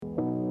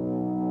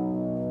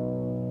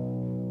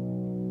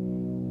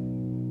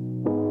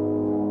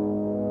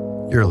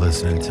You're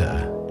listening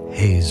to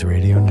Hayes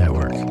Radio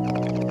Network,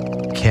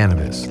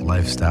 Cannabis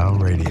Lifestyle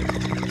Radio.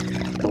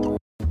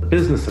 The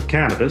Business of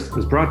Cannabis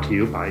is brought to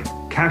you by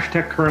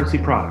CashTech Currency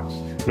Products,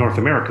 North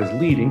America's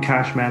leading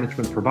cash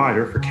management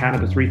provider for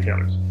cannabis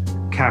retailers.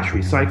 Cash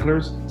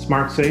recyclers,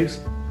 smart safes,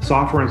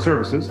 software and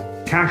services,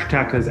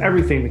 CashTech has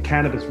everything the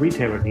cannabis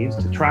retailer needs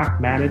to track,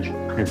 manage,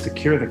 and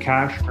secure the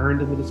cash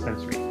earned in the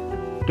dispensary.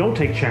 Don't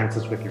take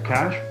chances with your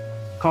cash.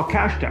 Call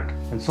CashTech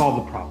and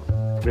solve the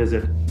problem.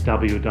 Visit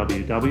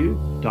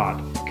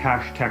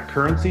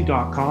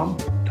www.cashtechcurrency.com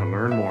to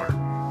learn more.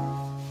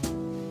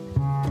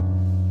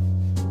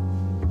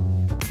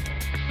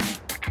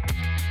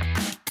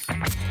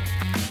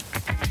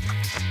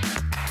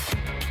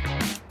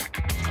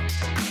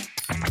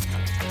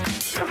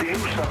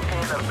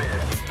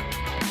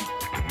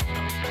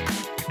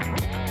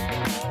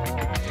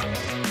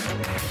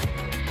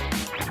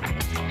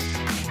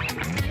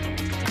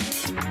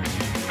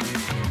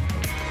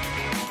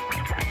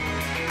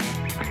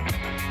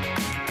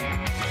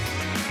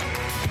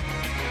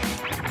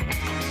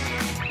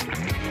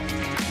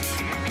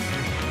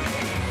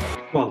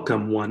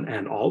 Welcome, one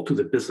and all, to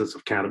the Business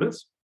of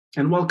Cannabis,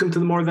 and welcome to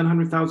the more than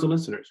 100,000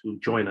 listeners who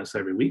join us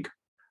every week.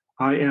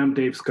 I am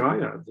Dave Sky.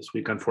 This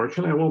week,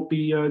 unfortunately, I won't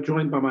be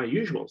joined by my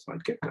usual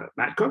sidekick,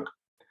 Matt Cook.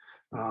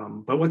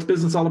 But what's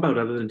business all about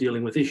other than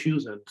dealing with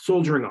issues and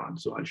soldiering on?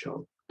 So I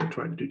shall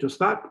try to do just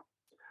that.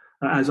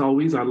 As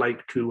always, I'd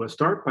like to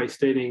start by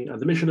stating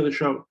the mission of the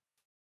show.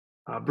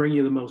 Bring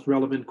you the most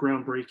relevant,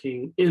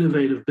 groundbreaking,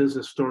 innovative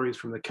business stories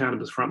from the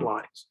cannabis front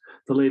lines,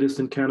 the latest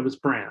in cannabis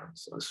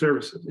brands,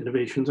 services,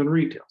 innovations in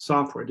retail,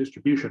 software,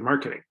 distribution,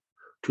 marketing.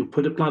 To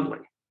put it bluntly,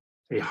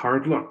 a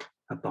hard look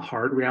at the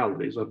hard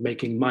realities of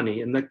making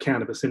money in the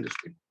cannabis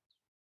industry.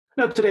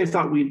 Now, today I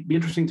thought we'd be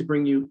interesting to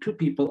bring you two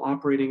people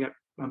operating at,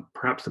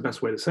 perhaps the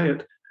best way to say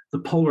it, the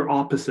polar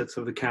opposites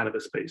of the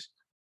cannabis space.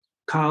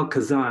 Kyle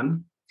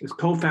Kazan is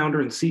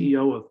co-founder and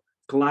CEO of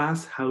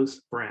Glass House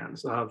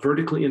Brands, a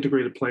vertically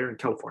integrated player in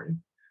California.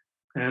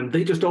 And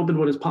they just opened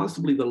what is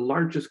possibly the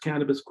largest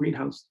cannabis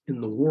greenhouse in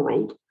the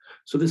world.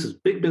 So this is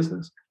big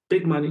business,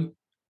 big money,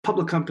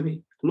 public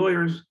company,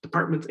 lawyers,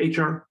 departments,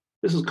 HR.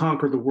 This is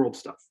conquer the world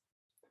stuff.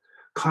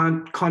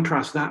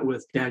 Contrast that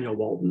with Daniel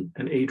Walton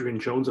and Adrian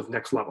Jones of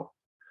Next Level,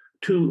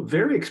 two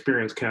very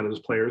experienced cannabis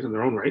players in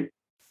their own right.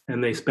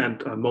 And they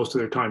spent most of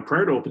their time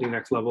prior to opening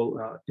Next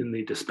Level in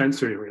the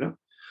dispensary arena.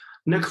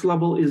 Next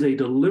Level is a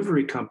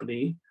delivery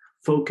company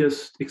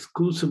focused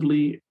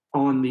exclusively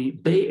on the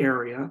Bay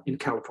Area in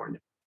California.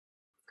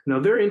 Now,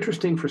 they're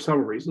interesting for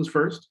several reasons.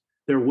 First,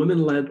 they're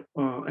women-led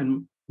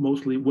and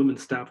mostly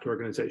women-staffed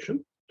organization,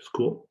 which is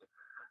cool.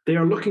 They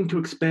are looking to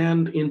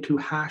expand into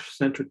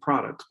hash-centered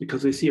products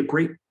because they see a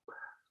great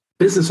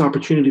business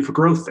opportunity for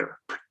growth there,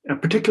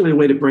 particularly a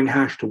way to bring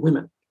hash to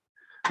women.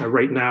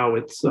 Right now,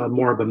 it's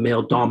more of a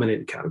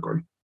male-dominated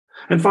category.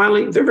 And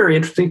finally, they're very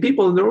interesting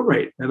people in their own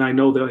right. And I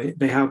know that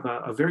they have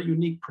a very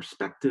unique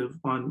perspective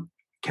on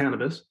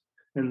cannabis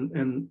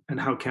and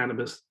how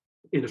cannabis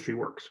industry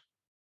works.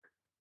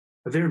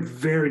 They're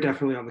very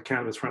definitely on the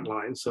cannabis front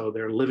line, so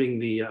they're living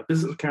the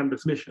business of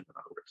cannabis mission, in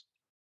other words.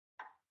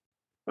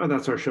 Well,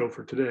 that's our show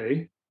for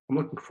today. I'm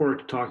looking forward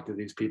to talking to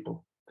these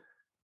people.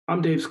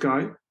 I'm Dave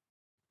Sky,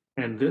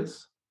 and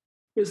this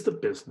is the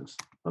Business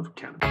of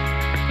Cannabis.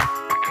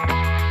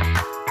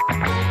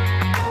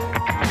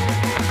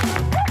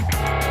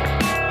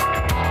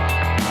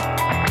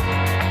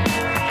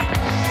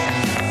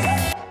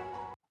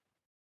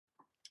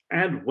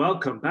 And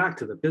welcome back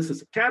to the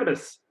Business of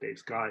Cannabis. Dave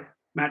Sky,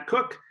 Matt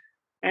Cook,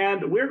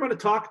 and we're going to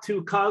talk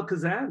to Kyle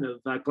Kazan of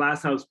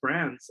Glass House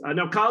Brands.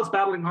 Now, Kyle's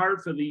battling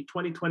hard for the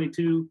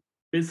 2022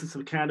 Business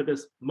of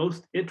Cannabis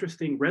Most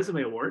Interesting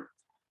Resume Award,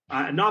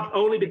 not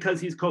only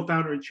because he's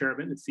co-founder and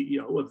chairman and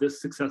CEO of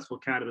this successful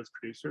cannabis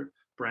producer,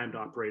 brand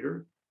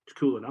operator. It's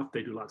cool enough.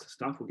 They do lots of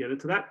stuff. We'll get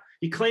into that.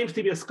 He claims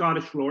to be a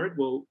Scottish lord.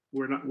 We'll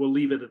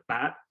leave it at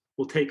that.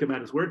 We'll take him at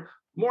his word.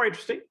 More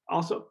interesting,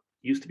 also,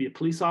 used to be a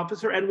police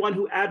officer and one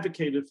who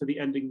advocated for the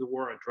ending the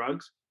war on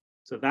drugs.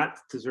 So that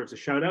deserves a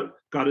shout out.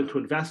 Got into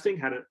investing,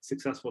 had a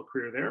successful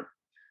career there.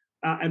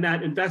 And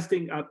that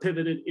investing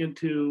pivoted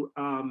into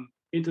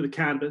the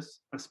cannabis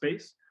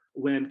space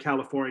when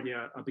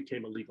California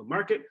became a legal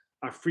market.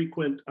 A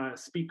frequent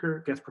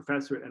speaker, guest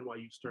professor at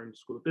NYU Stern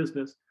School of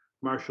Business,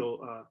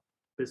 Marshall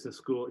Business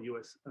School at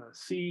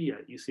USC,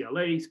 at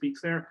UCLA,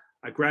 speaks there.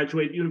 I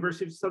graduated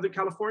University of Southern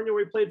California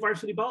where he played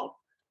varsity ball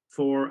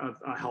for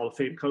a Hall of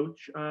Fame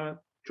coach,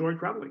 George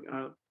Raveling.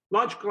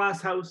 Launched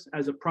Glass House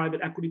as a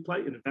private equity play,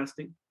 an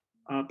investing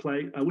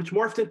play, which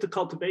morphed into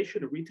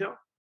cultivation and retail.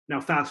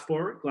 Now, fast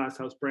forward, Glass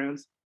House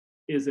Brands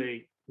is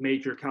a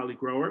major Cali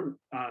grower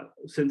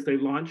since they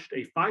launched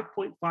a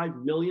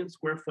 5.5 million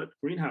square foot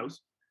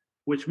greenhouse,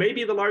 which may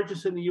be the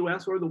largest in the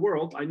US or the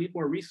world. I need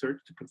more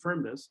research to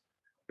confirm this,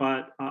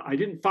 but I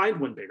didn't find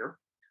one bigger.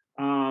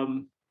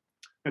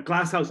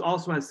 Glass House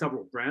also has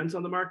several brands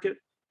on the market.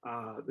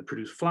 They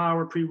produce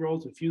flower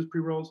pre-rolls, infused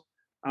pre-rolls.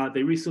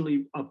 They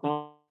recently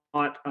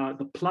bought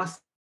the Plus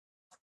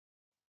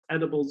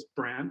Edibles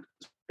brand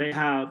They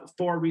have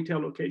 4 retail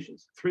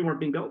locations, 3 more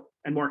being built,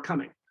 and more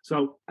coming.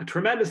 So a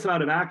tremendous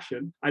amount of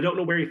action. I don't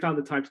know where you found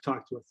the time to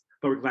talk to us,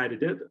 but we're glad you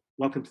did.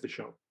 Welcome to the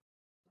show.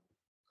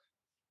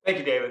 Thank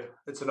you, David.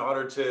 It's an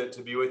honor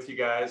to be with you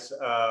guys.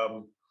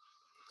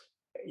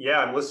 Yeah,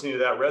 I'm listening to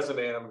that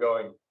resume and I'm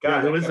going, God,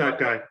 yeah, who is that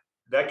guy?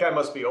 That guy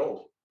must be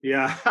old.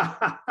 Yeah.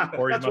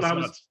 Or he must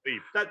not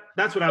sleep.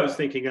 That's what I was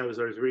thinking as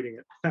I was reading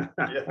it.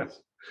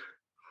 Yes.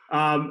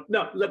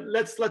 No,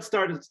 let's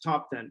start at the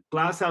top then.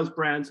 Glass House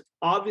Brands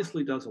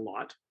obviously does a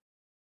lot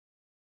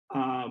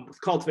with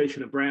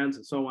cultivation of brands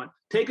and so on.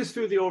 Take us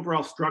through the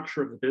overall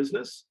structure of the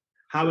business,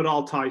 how it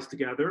all ties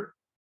together,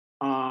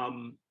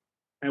 and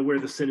where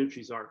the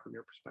synergies are from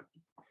your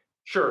perspective.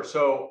 Sure.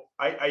 So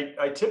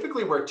I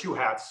typically wear 2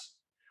 hats.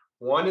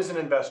 One is an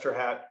investor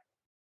hat.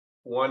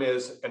 One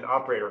is an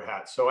operator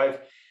hat. So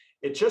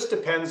it just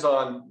depends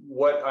on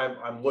what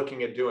I'm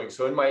looking at doing.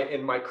 So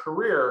in my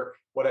career,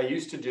 what I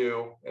used to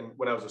do, and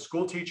when I was a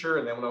school teacher,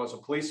 and then when I was a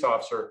police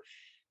officer,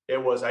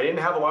 it was I didn't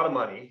have a lot of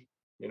money.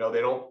 You know,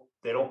 they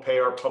don't pay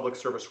our public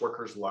service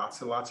workers lots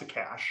and lots of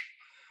cash.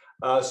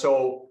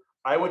 So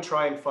I would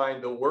try and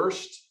find the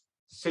worst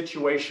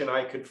situation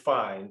I could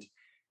find,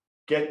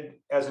 get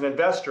as an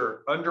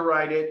investor,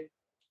 underwrite it,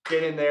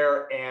 get in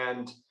there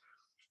and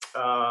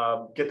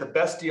get the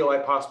best deal I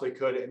possibly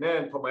could, and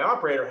then put my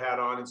operator hat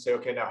on and say,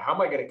 okay, now how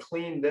am I going to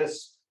clean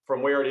this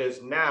from where it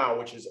is now,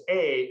 which is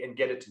A, and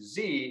get it to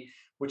Z,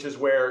 which is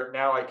where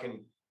now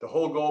the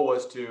whole goal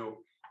was to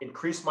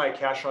increase my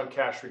cash on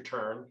cash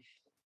return,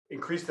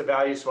 increase the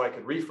value so I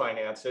could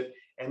refinance it,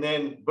 and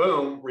then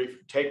boom,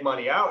 take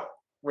money out,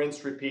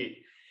 rinse,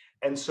 repeat.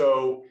 And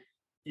so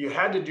you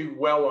had to do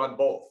well on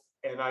both.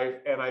 And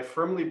I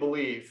firmly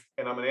believe,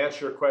 and I'm going to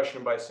answer your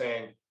question by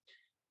saying,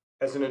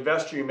 as an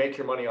investor, you make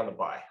your money on the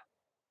buy.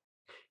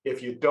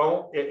 If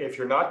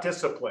you're not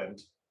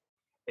disciplined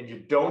and you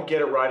don't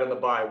get it right on the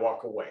buy,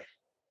 walk away.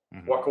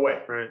 Mm-hmm. Walk away.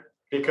 Right.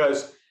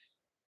 Because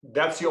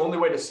that's the only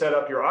way to set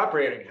up your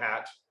operating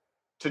hat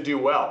to do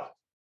well.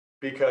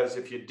 Because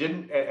if you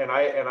didn't, and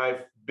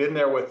I've been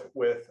there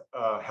with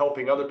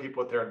helping other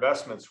people with their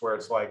investments, where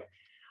it's like,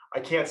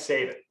 I can't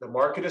save it. The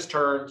market has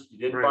turned. You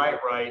didn't buy it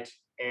right,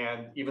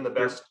 and even the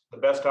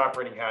best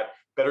operating hat,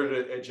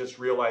 better to just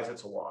realize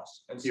it's a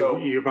loss. And so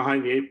you're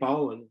behind the 8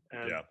 ball, and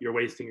you're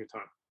wasting your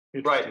time.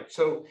 Right.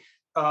 So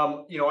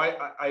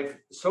I've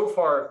so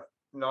far,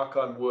 knock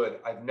on wood,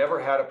 I've never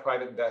had a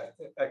private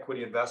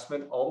equity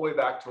investment all the way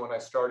back to when I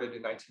started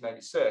in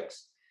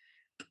 1996.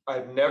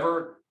 I've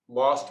never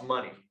lost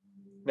money.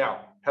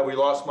 Now, have we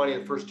lost money in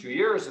the first 2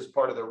 years as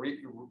part of the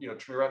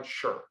turnaround?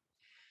 Sure.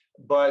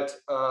 But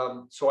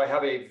so I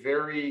have a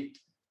very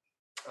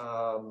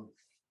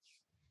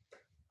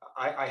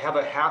I have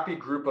a happy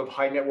group of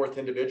high net worth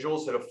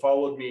individuals that have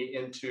followed me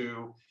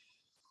into,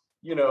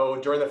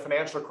 during the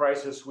financial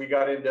crisis, we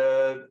got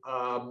into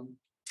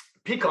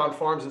pecan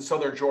farms in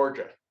southern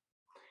Georgia.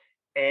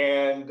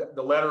 And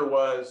the letter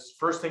was,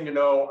 first thing to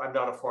know, I'm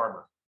not a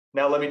farmer.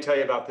 Now, let me tell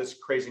you about this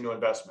crazy new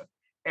investment.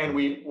 And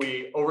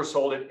we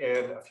oversold it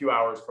in a few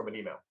hours from an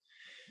email.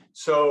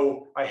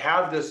 So I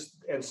have this.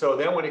 And so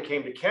then when it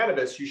came to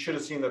cannabis, you should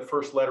have seen the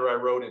first letter I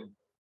wrote in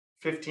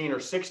 15 or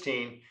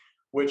 16,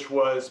 which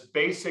was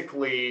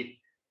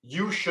basically,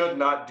 you should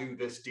not do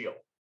this deal.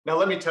 Now,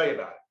 let me tell you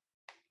about it.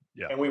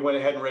 Yeah. And we went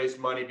ahead and raised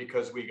money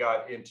because we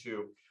got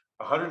into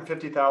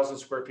 150,000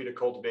 square feet of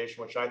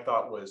cultivation, which I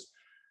thought was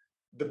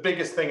the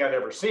biggest thing I'd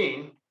ever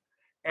seen.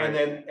 And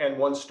then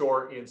one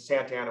store in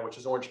Santa Ana, which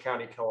is Orange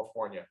County,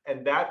 California.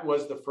 And that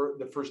was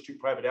the first 2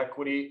 private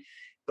equity.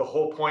 The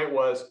whole point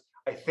was,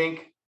 I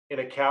think in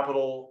a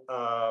capital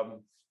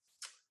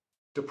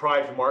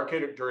deprived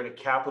market, during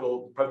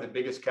probably the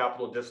biggest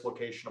capital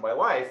dislocation of my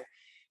life,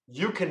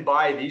 you can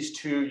buy these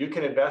 2, you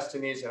can invest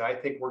in these, and I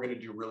think we're going to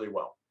do really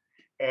well.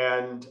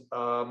 And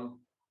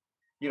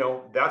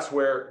that's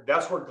where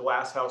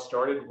Glass House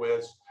started.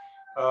 With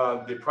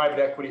the private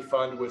equity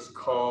fund was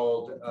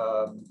called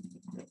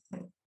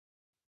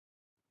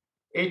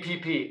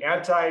APP,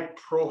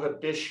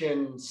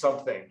 Anti-Prohibition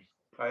something,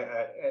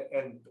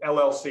 and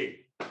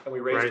LLC, and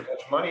we raised a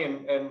bunch of money,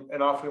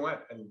 and off we went,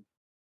 and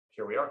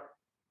here we are.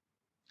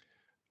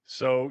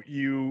 So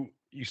you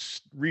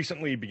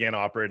recently began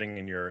operating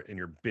in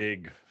your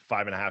big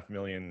 5.5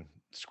 million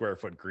square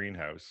foot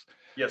greenhouse.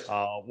 Yes.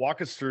 Walk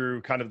us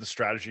through kind of the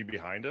strategy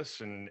behind us,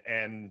 and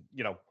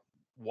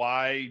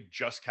why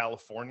just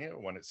California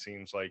when it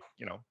seems like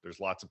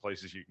there's lots of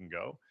places you can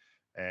go,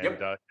 and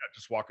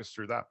just walk us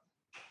through that.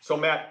 So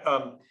Matt,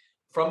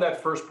 from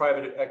that first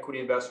private equity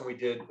investment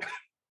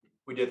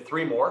we did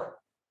 3 more.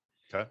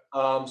 Okay.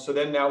 So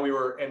then now we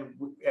were,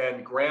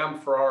 and Graham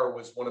Farrar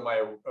was one of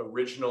my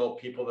original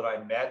people that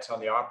I met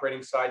on the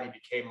operating side. He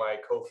became my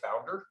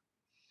co-founder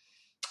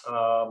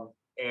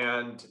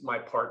and my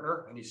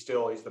partner, and he's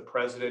the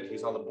president.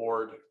 He's on the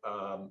board,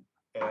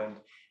 and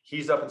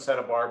he's up in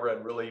Santa Barbara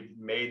and really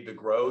made the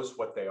grows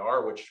what they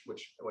are, which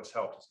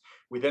helped us.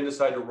 We then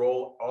decided to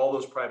roll all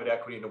those private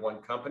equity into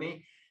one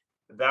company.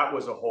 That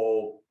was a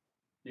whole,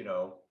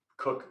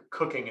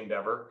 cooking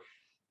endeavor.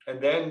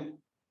 And then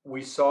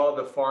we saw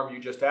the farm you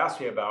just asked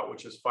me about,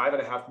 which is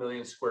 5.5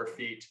 million square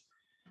feet.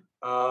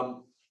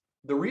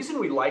 The reason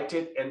we liked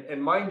it,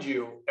 and mind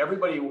you,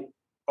 everybody,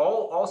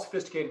 all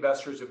sophisticated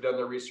investors who've done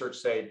their research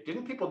say,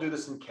 didn't people do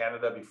this in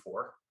Canada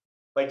before?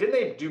 Like, didn't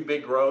they do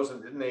big grows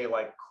and didn't they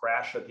like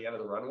crash at the end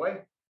of the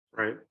runway?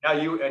 Right. Now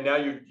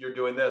you're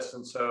doing this.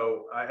 And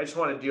so I just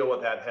want to deal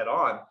with that head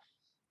on.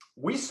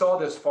 We saw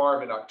this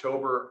farm in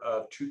October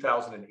of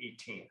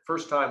 2018.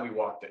 First time we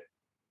walked it.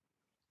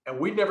 And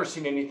we'd never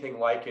seen anything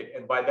like it.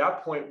 And by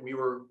that point, we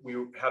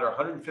had our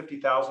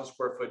 150,000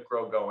 square foot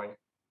grow going.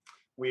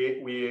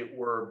 We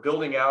were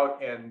building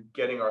out and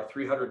getting our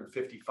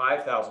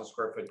 355,000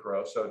 square foot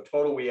grow. So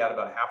total, we had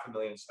about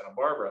 500,000 in Santa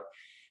Barbara.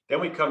 Then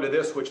we come to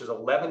this, which is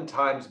 11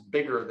 times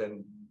bigger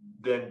than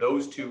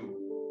those two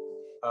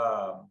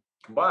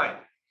combined.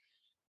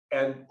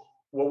 And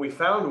what we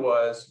found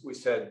was, we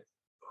said,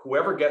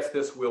 whoever gets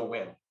this will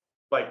win.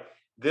 Like,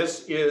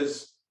 this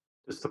is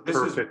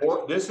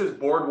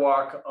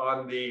boardwalk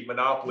on the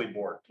Monopoly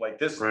board, like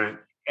this. Right.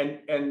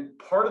 And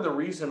part of the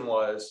reason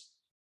was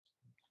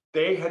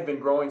they had been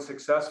growing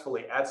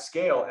successfully at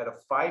scale at a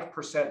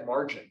 5%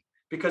 margin,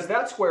 because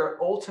that's where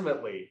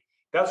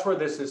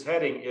this is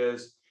heading.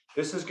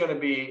 This is going to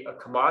be a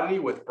commodity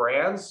with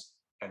brands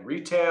and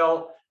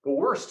retail, but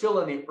we're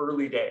still in the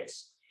early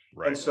days.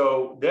 Right. And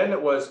so then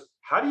it was,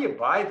 how do you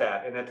buy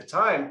that? And at the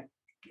time,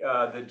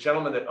 the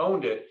gentleman that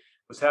owned it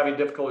was having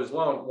difficulties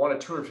loan,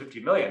 wanted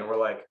 $250 million. And we're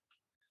like,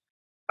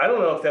 I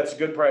don't know if that's a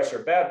good price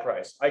or a bad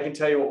price. I can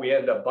tell you what we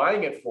ended up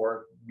buying it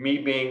for, me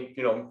being,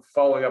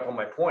 following up on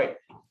my point.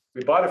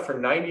 We bought it for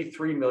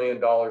 $93 million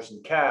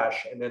in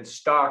cash and then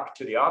stock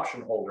to the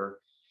option holder.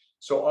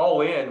 So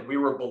all in, we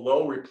were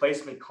below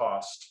replacement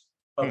cost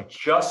of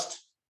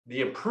just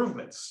the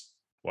improvements.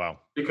 Wow.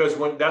 Because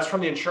that's from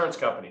the insurance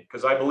company,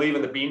 because I believe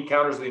in the bean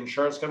counters of the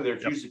insurance company,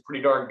 they're usually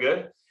pretty darn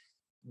good.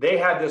 They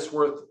had this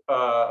worth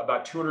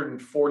about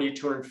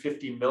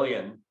 250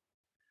 million,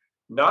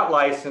 not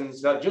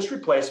licensed, not just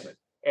replacement.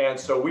 And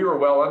so we were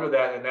well under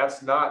that. And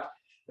that's not,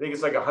 I think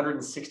it's like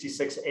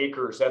 166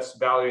 acres. That's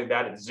valuing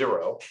that at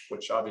zero,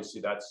 which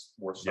obviously that's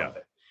worth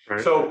something. Yeah.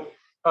 Right. So,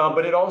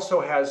 but it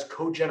also has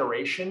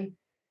cogeneration,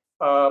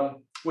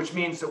 which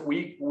means that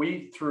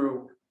we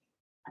through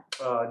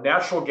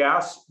natural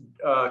gas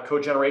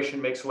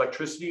cogeneration makes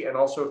electricity, and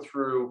also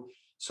through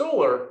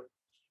solar,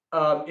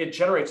 it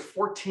generates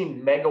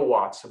 14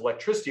 megawatts of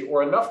electricity,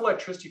 or enough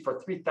electricity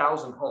for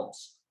 3,000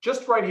 homes,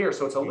 just right here.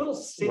 So it's a little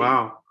city.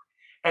 Wow.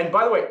 And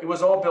by the way, it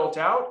was all built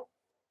out.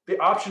 The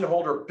option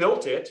holder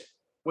built it,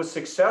 was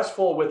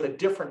successful with a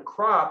different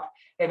crop,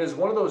 and is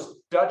one of those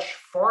Dutch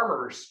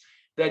farmers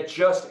that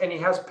and he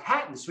has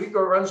patents. So he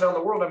runs around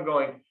the world. I'm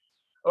going,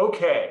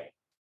 okay,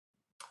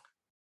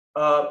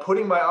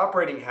 putting my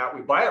operating hat,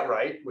 we buy it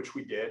right, which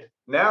we did.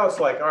 Now it's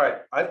like, all right,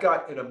 I've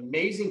got an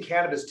amazing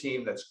cannabis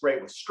team that's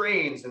great with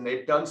strains, and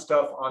they've done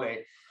stuff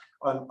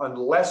on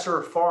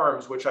lesser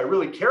farms, which I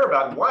really care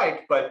about and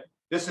like, but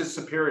this is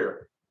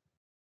superior.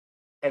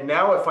 And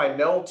now if I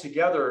meld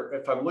together,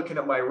 if I'm looking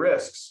at my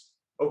risks,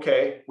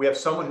 okay, we have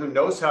someone who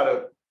knows how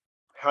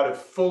to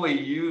fully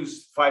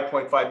use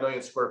 5.5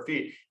 million square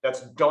feet. That's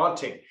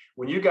daunting.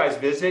 When you guys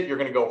visit, you're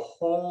going to go,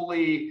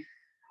 holy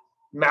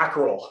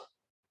mackerel.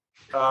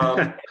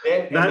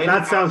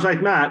 That sounds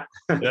like Matt.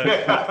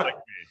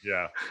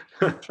 Yeah.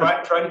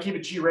 Trying to keep it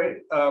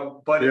G-rated.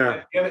 But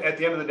at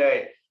the end of the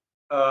day,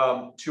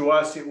 to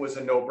us, it was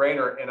a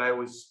no-brainer.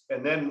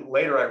 And then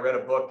later I read a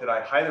book that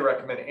I highly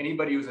recommend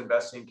anybody who's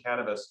investing in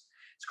cannabis.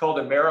 It's called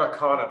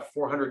Americana,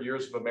 400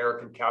 Years of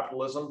American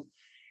Capitalism.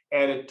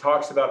 And it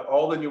talks about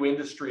all the new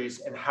industries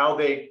and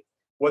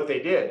what they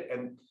did.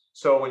 And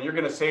so when you're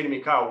going to say to me,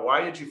 Kyle,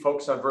 why did you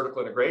focus on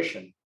vertical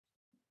integration?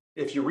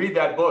 If you read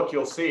that book,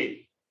 you'll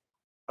see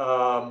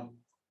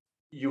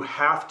you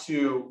have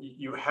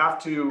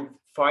to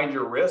find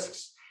your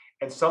risks.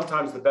 And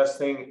sometimes the best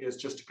thing is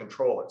just to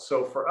control it.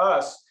 So for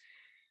us,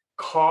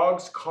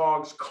 COGS.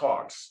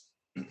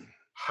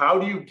 How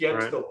do you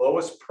get to the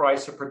lowest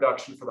price of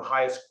production for the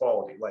highest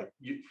quality?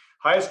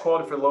 Highest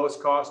quality for the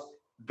lowest cost,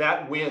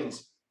 that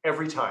wins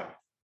every time.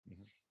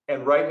 Mm-hmm.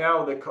 And right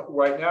now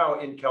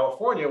in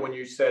California, when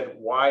you said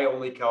why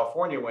only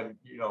California, when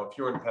if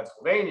you were in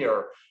Pennsylvania,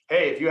 or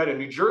hey, if you had a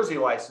New Jersey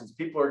license,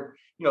 people are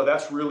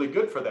that's really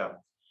good for them.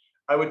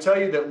 I would tell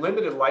you that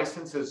limited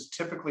license is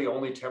typically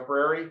only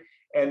temporary.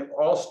 And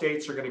all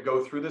states are going to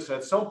go through this. And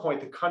at some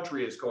point, the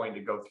country is going to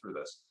go through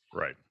this.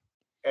 Right.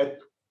 And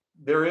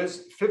there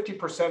is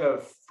 50%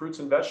 of fruits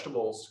and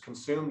vegetables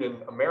consumed in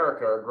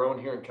America are grown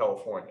here in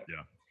California.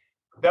 Yeah.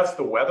 That's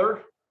the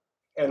weather.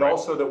 And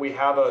also that we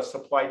have a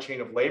supply chain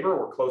of labor.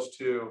 We're close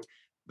to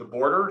the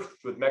border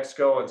with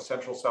Mexico and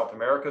Central South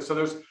America. So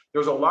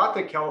there's a lot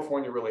that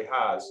California really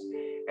has.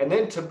 And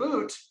then to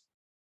boot,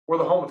 we're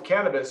the home of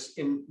cannabis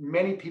in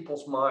many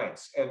people's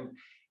minds.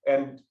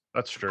 And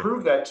that's true. To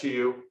prove that to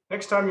you,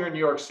 next time you're in New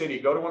York City,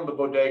 go to one of the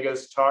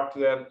bodegas, talk to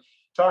them,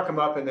 talk them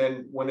up, and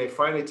then when they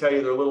finally tell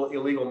you their little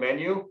illegal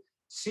menu,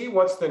 see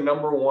what's the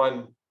number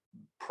one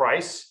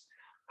price.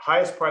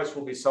 Highest price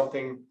will be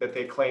something that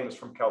they claim is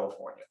from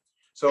California.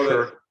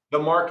 So The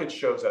market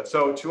shows that.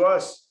 So to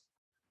us,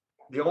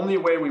 the only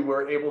way we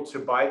were able to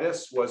buy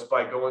this was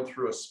by going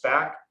through a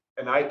SPAC.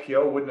 An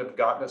IPO wouldn't have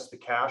gotten us the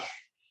cash.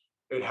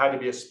 It had to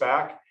be a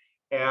SPAC.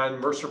 And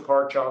Mercer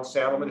Park, John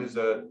Sandelman, who's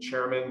the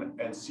chairman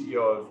and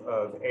CEO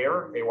of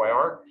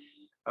AYR,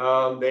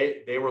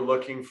 they were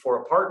looking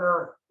for a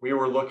partner. We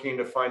were looking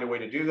to find a way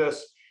to do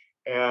this.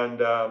 And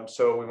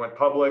so we went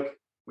public.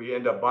 We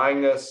ended up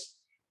buying this,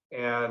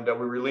 and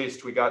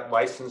we got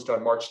licensed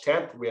on March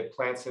 10th. We had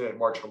plants in it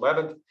March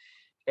 11th.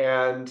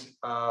 And,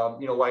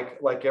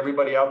 like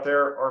everybody out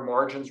there, our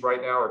margins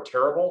right now are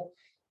terrible.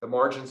 The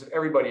margins of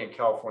everybody in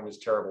California is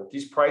terrible.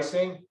 These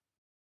pricing,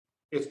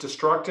 it's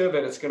destructive,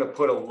 and it's going to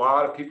put a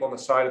lot of people on the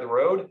side of the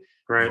road.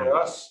 Right. For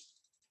us,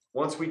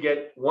 once we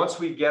get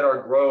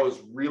our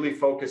grows really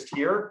focused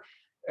here,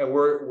 and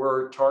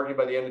we're targeting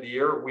by the end of the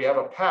year, we have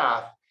a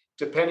path,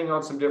 depending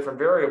on some different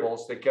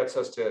variables, that gets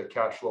us to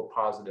cash flow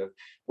positive.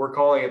 We're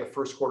calling it the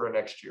first quarter of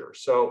next year.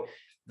 So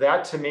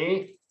that, to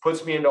me,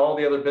 puts me into all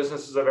the other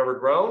businesses I've ever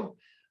grown.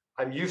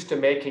 I'm used to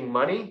making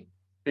money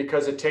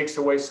because it takes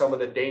away some of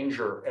the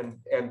danger.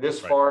 And this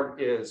farm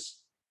is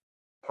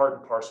part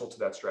and parcel to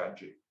that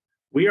strategy.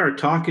 We are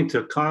talking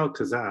to Kyle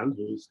Kazan,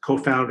 who's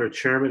co-founder,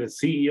 chairman, and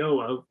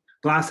CEO of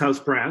Glasshouse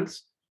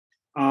Brands,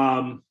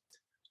 and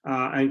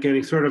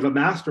getting sort of a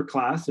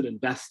masterclass in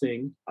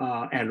investing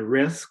and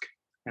risk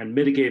and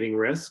mitigating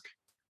risk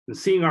and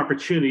seeing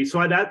opportunity. So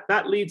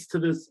that leads to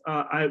this.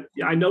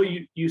 I know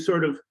you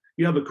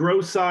have a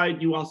grow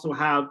side. You also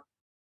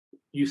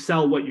you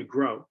sell what you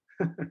grow,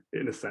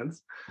 in a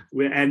sense,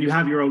 and you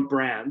have your own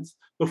brands.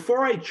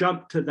 Before I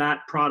jump to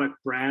that product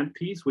brand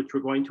piece, which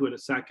we're going to in a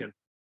second,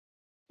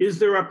 is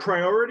there a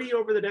priority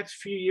over the next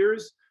few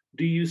years?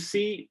 Do you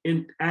see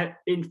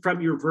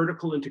from your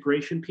vertical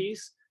integration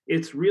piece,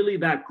 it's really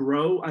that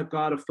grow I've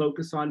got to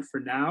focus on for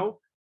now?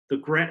 The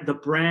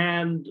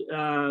brand,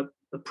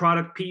 the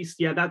product piece,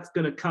 that's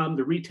going to come.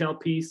 The retail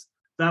piece,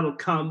 that'll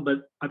come,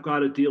 but I've got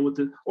to deal with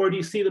it. Or do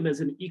you see them as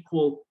an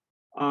equal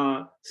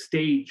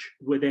stage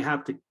where they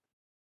have to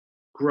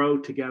grow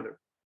together?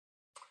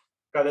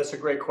 God, that's a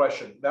great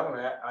question. That one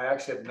I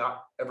actually have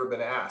not ever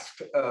been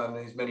asked in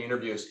these many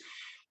interviews.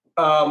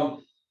 I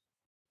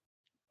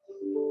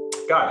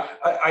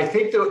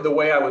think the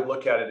way I would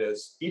look at it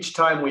is each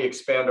time we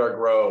expand our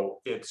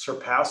grow, it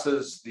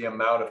surpasses the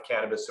amount of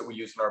cannabis that we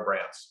use in our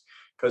brands,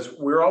 because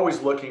we're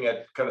always looking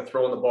at kind of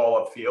throwing the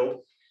ball upfield.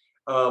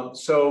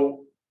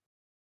 So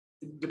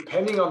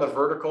depending on the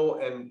vertical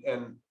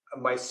and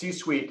my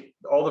C-suite,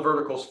 all the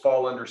verticals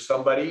fall under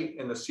somebody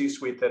in the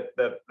C-suite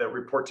that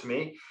report to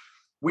me.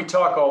 We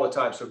talk all the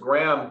time. So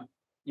Graham,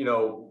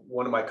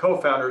 one of my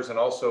co-founders and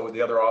also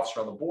the other officer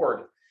on the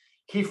board,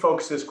 he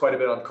focuses quite a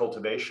bit on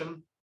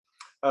cultivation.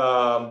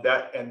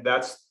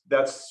 That's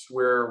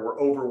where we're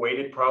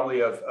overweighted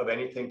probably of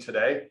anything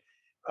today.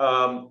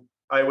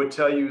 I would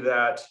tell you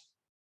that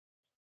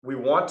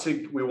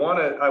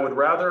I would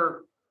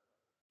rather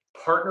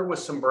partner with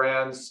some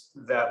brands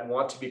that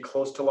want to be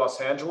close to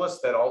Los Angeles,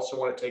 that also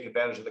want to take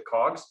advantage of the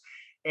COGS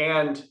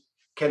and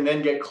can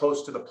then get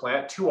close to the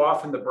plant. Too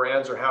often the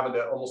brands are having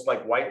to almost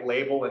like white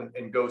label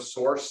and go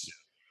source.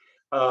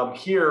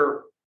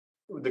 Here,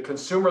 the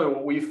consumer,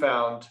 what we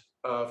found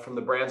from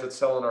the brands that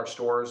sell in our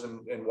stores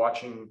and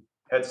watching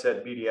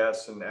Headset,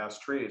 BDS, and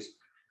Ask Trees,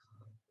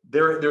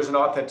 there's an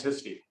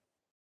authenticity.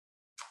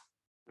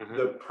 Mm-hmm.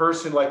 The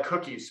person like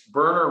Cookies,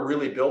 Berner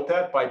really built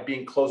that by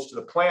being close to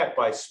the plant,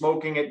 by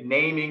smoking it,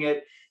 naming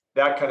it,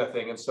 that kind of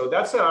thing. And so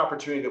that's an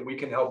opportunity that we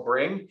can help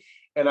bring.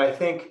 And I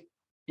think,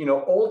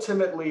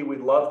 ultimately we'd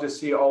love to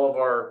see all of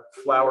our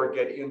flower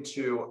get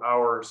into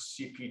our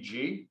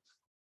CPG.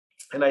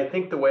 And I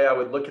think the way I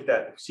would look at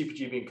that,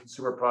 CPG being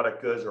consumer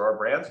product goods or our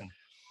brands,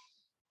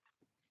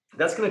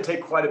 that's going to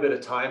take quite a bit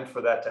of time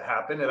for that to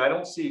happen. And I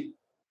don't see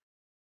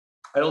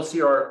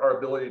our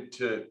ability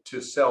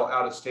to sell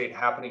out of state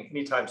happening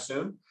anytime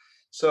soon.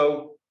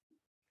 So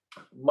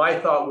my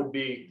thought would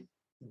be,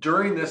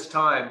 during this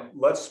time,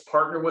 let's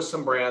partner with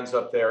some brands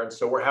up there. And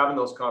so we're having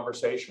those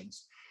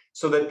conversations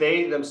so that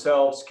they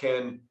themselves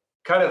can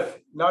kind of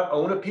not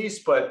own a piece,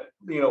 but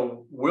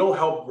we'll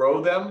help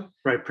grow them.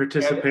 Right,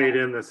 participate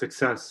in the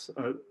success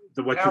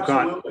what you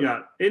got. Yeah,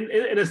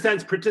 in a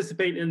sense,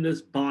 participate in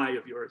this buy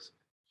of yours.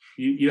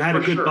 You had a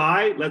good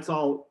buy. Let's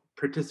all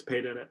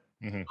participate in it.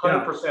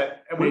 100%.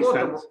 And we want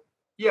them,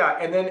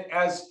 and then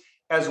as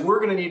we're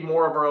going to need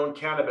more of our own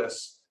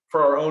cannabis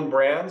for our own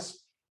brands,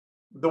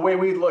 the way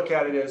we look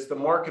at it is the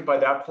market by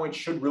that point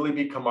should really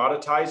be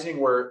commoditizing,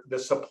 where the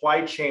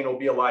supply chain will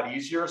be a lot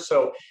easier.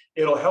 So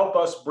it'll help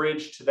us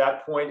bridge to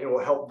that point. It will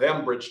help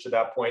them bridge to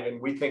that point.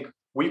 And we think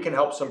we can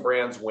help some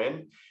brands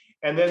win.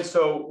 And then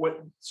so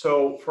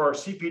for our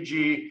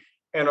CPG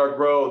and our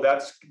grow,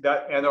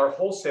 and our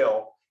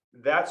wholesale,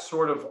 that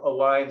sort of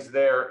aligns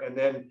there. And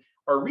then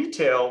our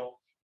retail,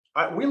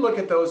 we look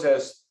at those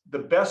as the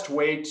best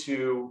way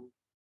to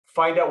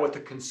find out what the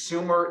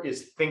consumer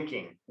is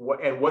thinking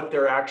and what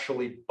they're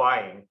actually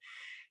buying.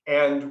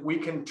 And we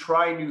can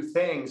try new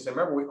things. And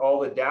remember, all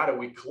the data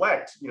we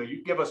collect,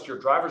 you give us your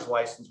driver's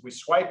license, we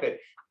swipe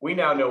it. We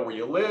now know where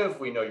you live.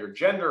 We know your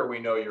gender. We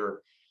know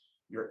your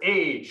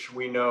age.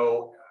 We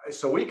know,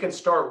 so we can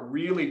start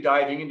really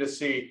diving in to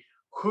see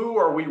who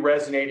are we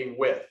resonating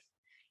with.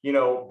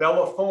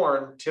 Bella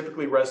Thorne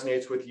typically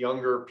resonates with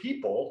younger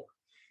people.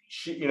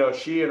 She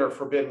and her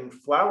Forbidden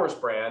Flowers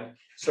brand.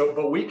 So,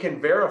 but we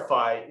can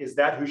verify, is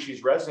that who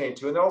she's resonating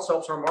to? And it also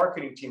helps our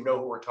marketing team know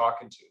who we're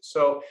talking to.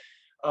 So,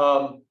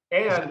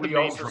 and we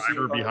also see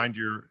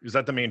is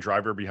that the main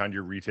driver behind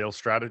your retail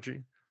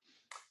strategy?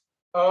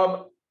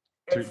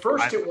 At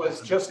first it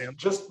was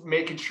just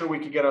making sure we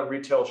could get on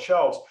retail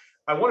shelves.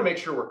 I want to make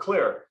sure we're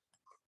clear.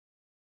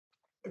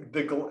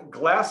 The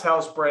Glass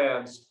House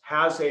Brands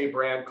has a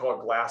brand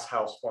called Glass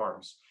House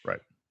Farms. Right.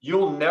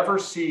 You'll never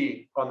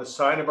see on the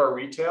sign of our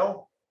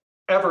retail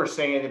ever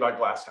saying anything about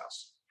Glass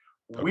House.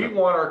 Okay. We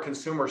want our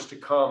consumers to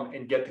come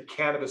and get the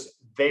cannabis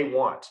they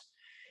want.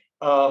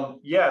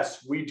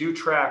 Yes, we do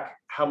track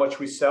how much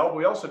we sell. But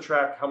we also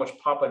track how much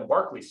Papa and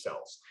Barkley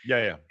sells.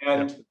 Yeah.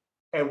 And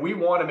we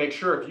want to make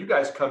sure if you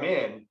guys come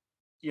in,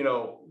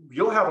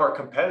 you'll have our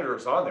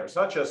competitors on there. It's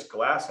not just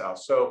Glass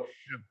House. So,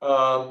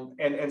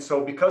 and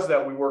so because of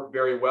that, we work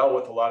very well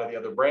with a lot of the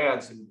other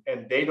brands,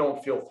 and they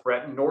don't feel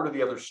threatened, nor do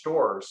the other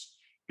stores,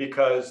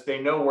 because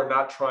they know we're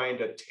not trying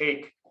to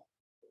take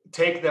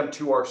them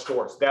to our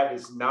stores. That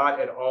is not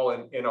at all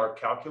in our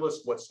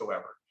calculus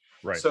whatsoever.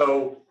 Right.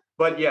 So,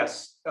 but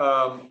yes,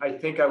 I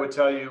think I would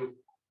tell you,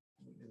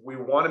 we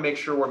want to make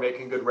sure we're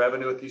making good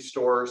revenue at these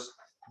stores,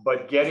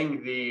 but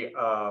getting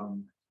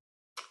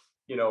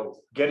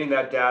getting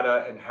that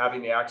data and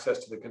having the access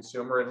to the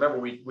consumer. And remember,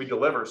 we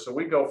deliver, so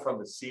we go from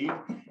the seed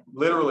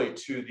literally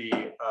to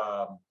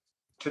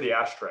the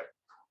ashtray.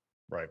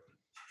 Right.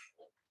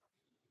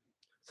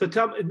 So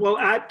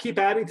keep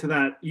adding to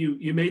that.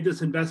 You made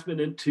this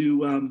investment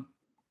into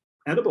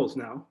edibles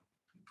now,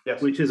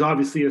 yes, which is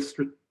obviously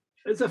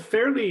it's a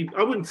fairly,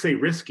 I wouldn't say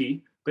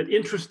risky, but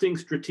interesting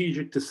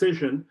strategic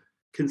decision,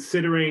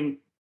 considering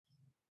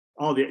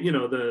all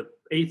the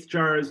eighth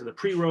jars and the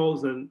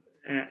pre-rolls and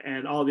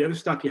all the other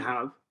stuff you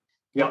have.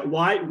 Yeah.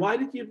 Why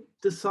did you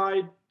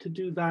decide to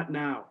do that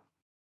now?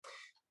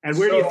 And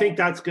where do you think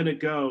that's going to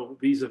go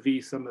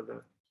vis-a-vis some of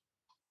the?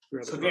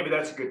 So David,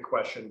 that's a good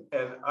question.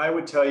 And I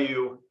would tell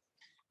you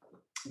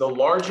the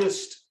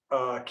largest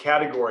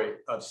category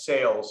of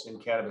sales in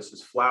cannabis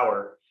is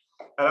flower.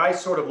 And I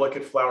sort of look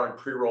at flower and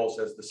pre-rolls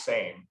as the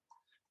same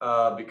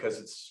because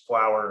it's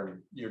flower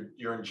and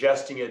you're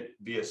ingesting it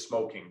via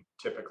smoking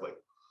typically.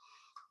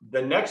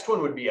 The next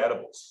one would be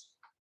edibles.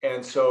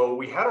 And so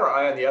we had our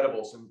eye on the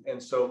edibles.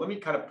 And so let me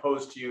kind of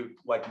pose to you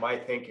like my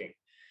thinking.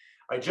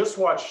 I just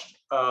watched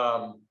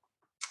Wana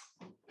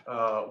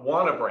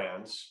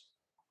brands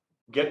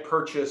get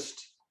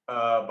purchased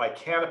by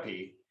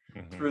Canopy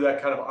through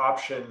that kind of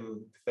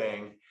option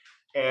thing.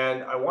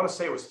 And I want to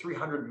say it was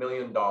 $300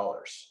 million.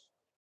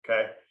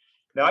 Okay.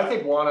 Now I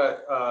think Wana,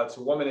 it's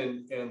a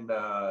woman in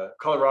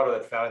Colorado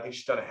that found, I think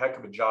she's done a heck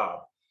of a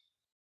job.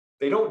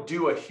 They don't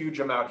do a huge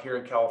amount here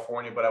in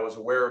California, but I was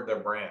aware of their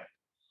brand.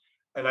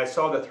 And I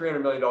saw the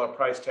 $300 million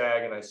price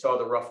tag and I saw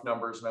the rough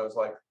numbers and I was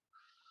like,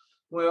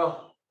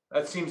 well,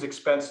 that seems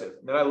expensive.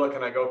 And then I look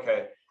and I go,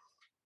 okay,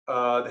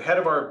 the head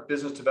of our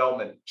business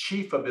development,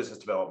 chief of business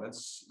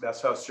developments,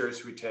 that's how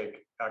serious we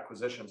take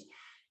acquisitions,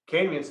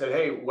 came to me and said,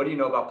 hey, what do you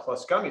know about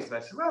Plus Gummies? And I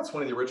said, well, it's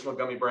one of the original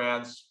gummy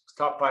brands. It's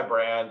top 5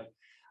 brand.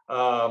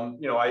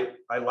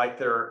 I like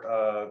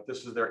their,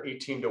 this is their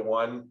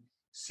 18-to-1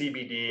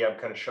 CBD. I'm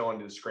kind of showing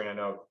to the screen. I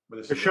know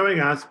they're showing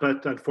us,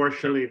 but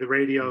unfortunately the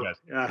radio,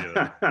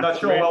 not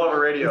showing well over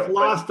radio. It's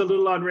lost a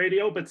little on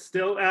radio, but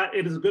still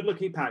it is a good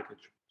looking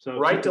package. So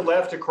right to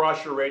left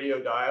across your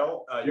radio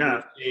dial,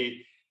 you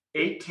see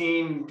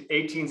 18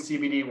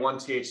 CBD, 1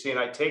 THC, and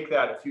I take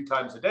that a few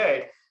times a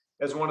day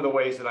as one of the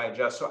ways that I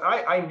ingest. So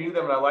I knew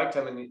them and I liked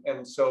them.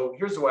 And so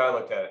here's the way I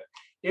looked at it.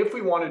 If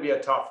we wanted to be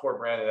a top 4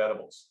 brand in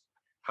edibles,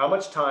 how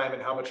much time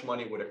and how much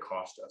money would it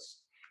cost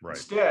us? Right.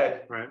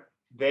 Instead,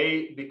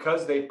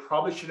 because they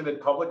probably should have been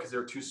public because they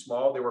were too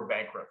small, they were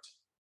bankrupt.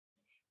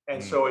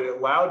 And so it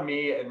allowed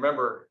me, and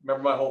remember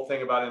my whole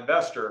thing about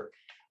investor,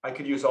 I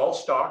could use all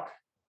stock.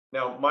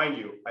 Now, mind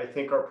you, I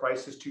think our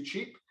price is too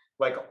cheap.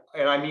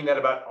 And I mean that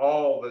about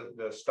all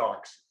the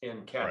stocks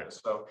in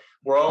cannabis. Right. So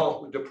we're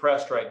all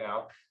depressed right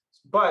now,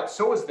 but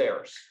so is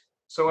theirs.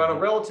 So on a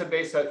relative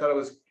basis, I thought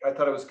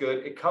it was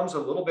good. It comes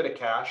with a little bit of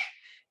cash,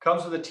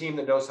 comes with a team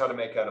that knows how to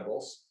make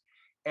edibles,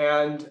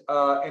 and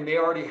they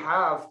already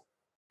have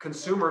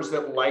consumers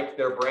that like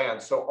their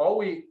brand. So all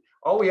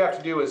we have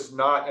to do is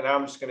not, and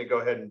I'm just going to go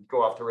ahead and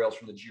go off the rails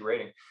from the G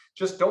rating.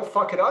 Just don't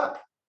fuck it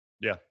up.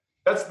 Yeah,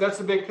 that's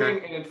the big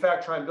thing. And in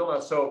fact, try and build on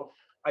it. So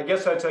I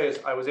guess I'd tell you is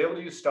I was able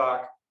to use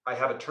stock. I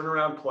have a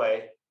turnaround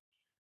play,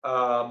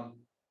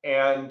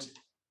 and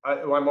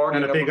I'm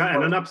already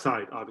and an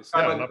upside,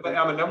 obviously.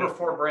 I'm a number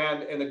 4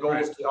 brand, and the goal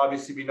is to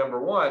obviously be number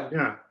 1.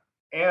 Yeah.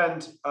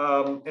 And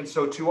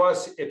so to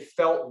us, it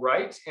felt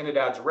right, and it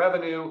adds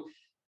revenue.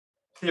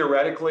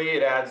 Theoretically,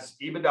 it adds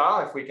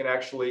EBITDA if we can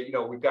actually,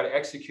 we've got to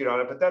execute on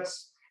it. But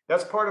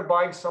that's part of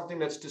buying something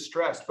that's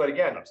distressed. But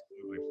again,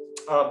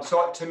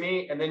 So to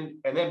me, and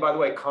then by the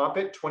way, comp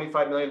it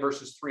 25 million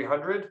versus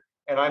 300,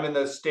 and I'm in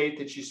the state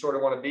that you sort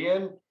of want to be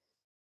in.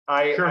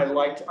 I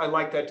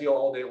liked that deal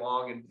all day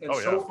long, and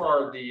so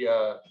far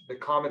the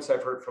comments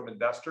I've heard from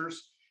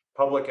investors,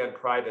 public and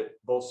private,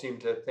 both seem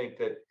to think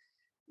that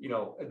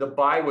the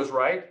buy was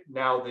right.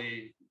 Now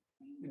the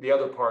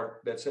other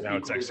part that's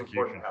equally as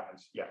important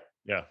happens.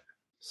 Yeah.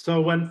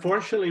 So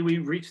unfortunately,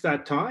 we've reached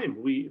that time.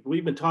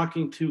 We've been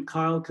talking to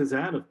Kyle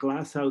Kazan of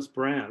Glasshouse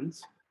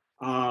Brands.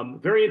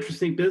 Very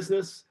interesting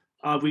business.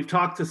 We've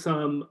talked to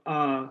some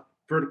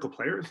vertical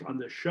players on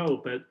this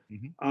show, but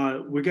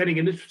we're getting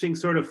an interesting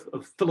sort of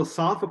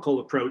philosophical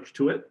approach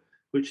to it,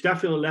 which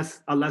definitely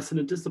a lesson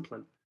in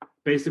discipline.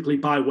 Basically,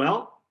 buy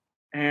well,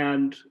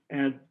 and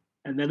then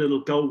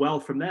it'll go well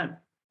from then.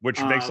 Which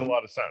makes a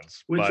lot of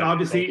sense. Which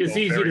obviously is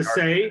easy to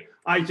say.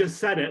 I just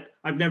said it.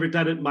 I've never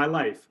done it in my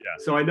life. Yeah.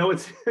 So I know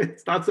it's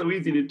not so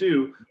easy to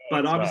do,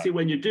 but obviously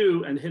when you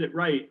do and hit it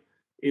right,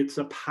 it's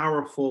a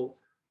powerful,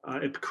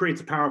 it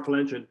creates a powerful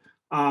engine.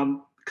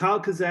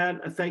 Kyle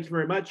Kazan, thank you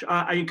very much.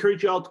 I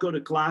encourage you all to go to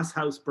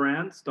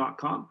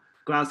glasshousebrands.com,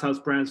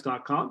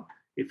 glasshousebrands.com.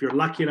 If you're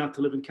lucky enough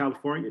to live in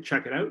California,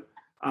 check it out.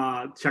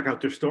 Check out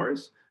their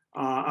stores.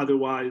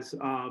 Otherwise,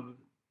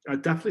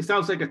 it definitely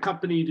sounds like a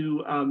company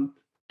to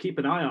keep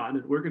an eye on,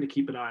 and we're going to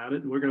keep an eye on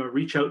it, and we're going to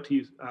reach out to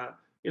you, a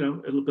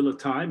little bit of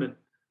time, and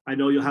I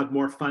know you'll have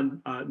more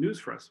fun news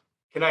for us.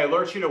 Can I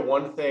alert you to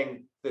one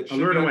thing that should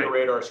be on your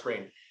radar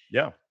screen?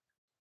 Yeah.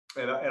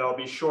 And I'll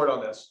be short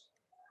on this.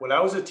 When I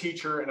was a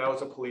teacher and I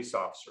was a police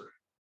officer,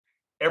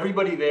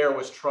 everybody there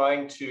was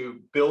trying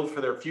to build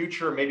for their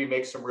future, maybe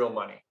make some real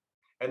money.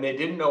 And they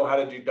didn't know how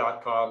to do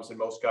 .coms, and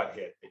most got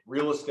hit.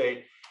 Real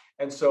estate.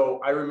 And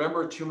so I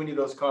remember too many of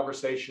those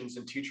conversations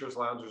in teachers'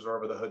 lounges or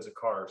over the hoods of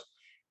cars.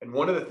 And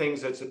one of the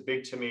things that's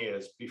big to me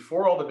is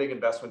before all the big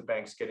investment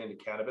banks get into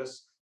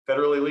cannabis,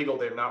 federally legal,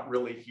 they're not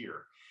really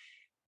here.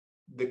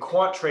 The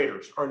quant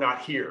traders are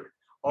not here.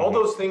 All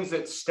those things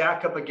that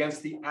stack up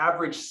against the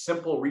average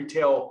simple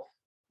retail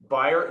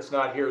buyer is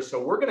not here.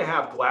 So we're going to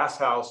have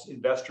Glasshouse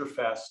Investor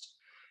Fest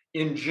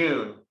in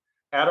June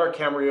at our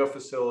Camarillo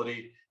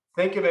facility.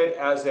 Think of it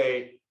as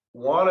a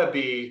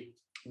wannabe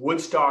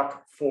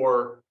Woodstock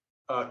for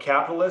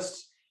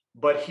capitalists,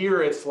 but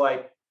here it's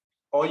like,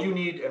 all you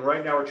need, and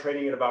right now we're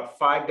trading at about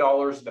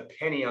 $5 and a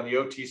penny on the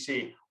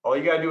OTC. All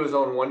you got to do is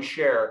own one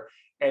share,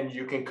 and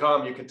you can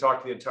come, you can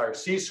talk to the entire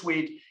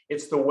C-suite.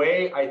 It's the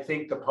way I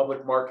think the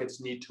public markets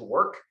need to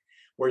work,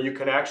 where you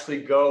can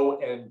actually go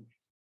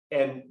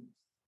and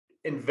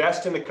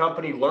invest in the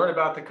company, learn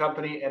about the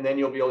company, and then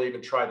you'll be able to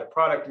even try the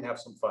product and have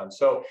some fun.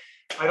 So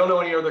I don't know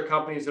any other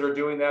companies that are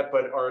doing that,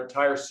 but our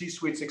entire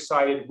C-suite's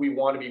excited. We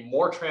want to be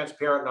more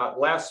transparent, not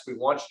less. We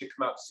want you to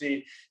come out and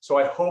see. So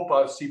I hope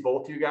I'll see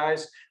both you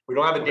guys. We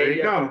don't have a date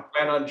yet. We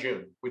plan on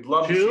June. We'd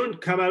love to June,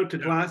 come out to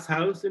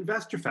Glasshouse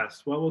Investor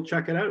Fest. Well, we'll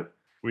check it out.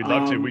 We'd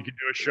love to. We could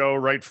do a show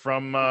right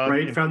from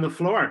the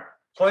floor.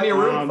 Plenty of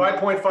room.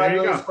 5.5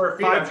 million square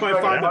feet.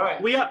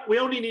 5.5. We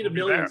only need 1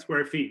 million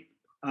square feet.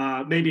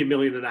 Maybe 1.5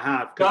 million.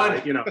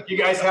 Done. You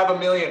guys have 1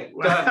 million.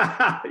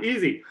 Done.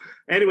 Easy.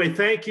 Anyway,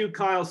 thank you,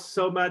 Kyle,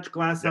 so much.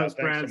 Glasshouse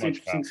Brands, so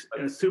much,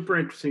 super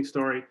interesting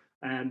story,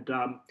 and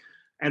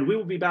we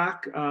will be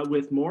back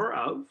with more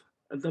of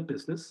the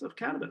business of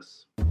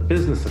cannabis. The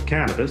business of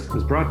cannabis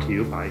is brought to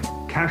you by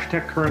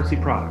CashTech Currency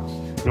Products,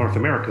 North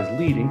America's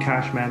leading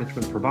cash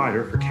management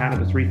provider for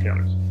cannabis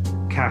retailers.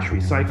 Cash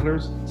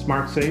recyclers,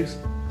 smart safes,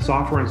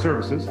 software and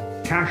services.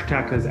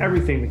 CashTech has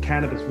everything the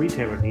cannabis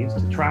retailer needs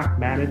to track,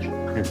 manage,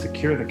 and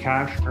secure the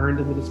cash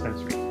earned in the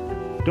dispensary.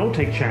 Don't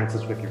take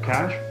chances with your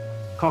cash.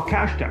 Call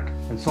CashTech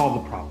and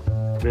solve the problem.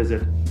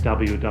 Visit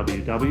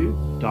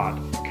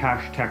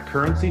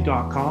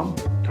www.cashtechcurrency.com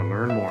to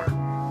learn more.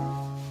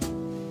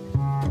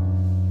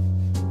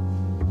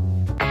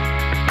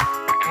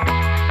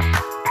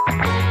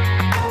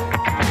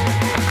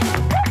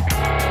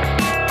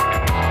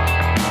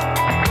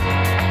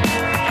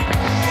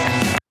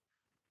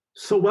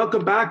 So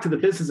welcome back to the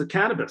business of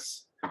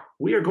cannabis.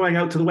 We are going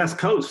out to the West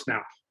Coast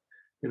now,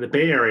 in the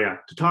Bay Area,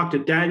 to talk to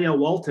Danielle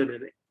Walton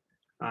and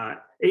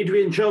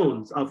Adrian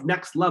Jones of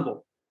Next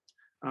Level.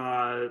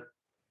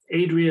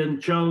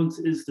 Adrian Jones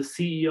is the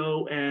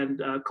CEO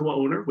and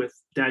co-owner with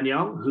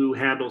Danielle, who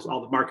handles all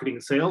the marketing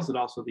and sales and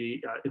also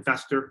the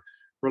investor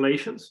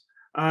relations.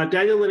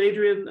 Danielle and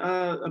Adrian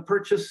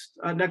purchased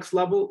Next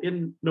Level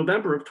in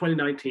November of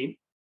 2019.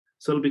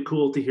 So it'll be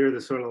cool to hear the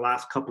sort of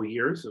last couple of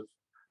years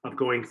of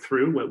going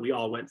through what we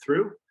all went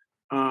through.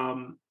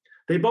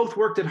 They both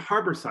worked at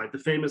Harborside, the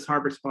famous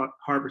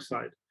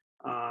Harborside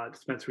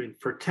dispensary,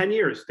 for 10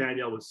 years.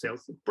 Danielle was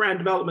sales brand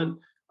development.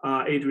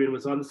 Adrian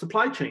was on the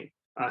supply chain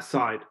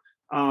side.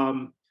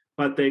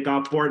 But they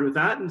got bored with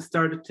that and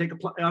started to take an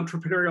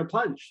entrepreneurial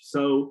plunge.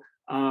 So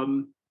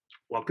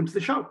welcome to the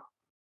show.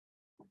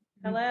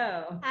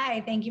 Hello.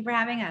 Hi, thank you for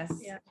having us.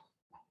 Yeah.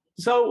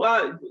 So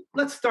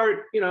let's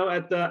start,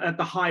 at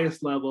the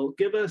highest level.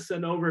 Give us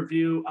an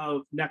overview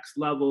of Next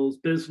Level's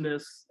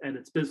business and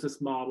its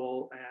business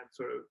model and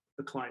sort of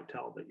the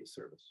clientele that you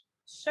service.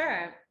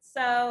 Sure.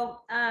 So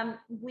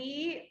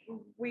we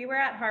were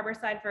at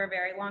Harborside for a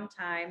very long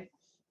time,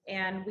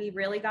 and we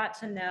really got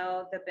to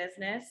know the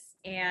business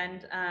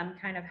and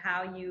kind of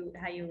how you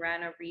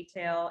run a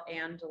retail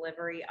and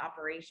delivery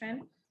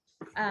operation.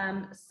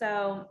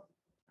 So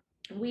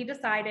we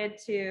decided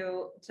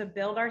to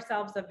build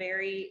ourselves a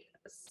very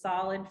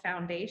solid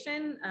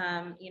foundation.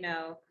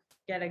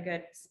 Get a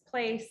good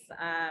place,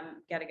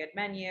 get a good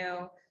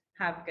menu,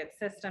 have good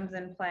systems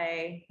in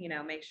play,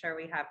 make sure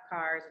we have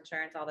cars,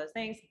 insurance, all those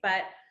things.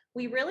 But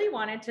we really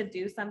wanted to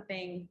do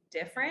something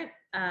different.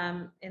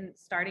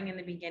 Starting in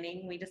the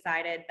beginning, we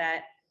decided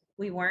that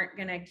we weren't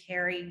going to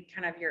carry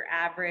kind of your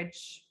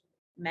average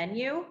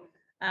menu.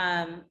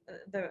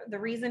 The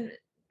reason,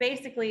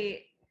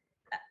 basically,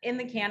 in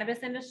the cannabis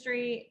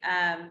industry,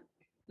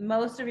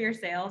 most of your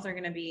sales are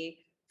going to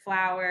be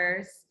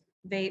flowers,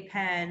 vape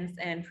pens,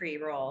 and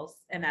pre-rolls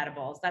and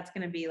edibles. That's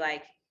going to be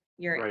like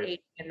your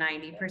 80 to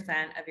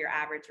 90% of your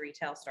average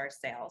retail store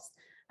sales.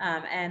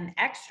 And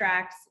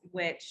extracts,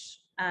 which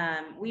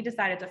we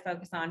decided to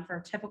focus on for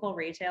a typical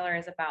retailer,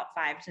 is about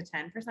 5 to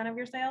 10% of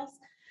your sales.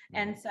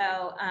 And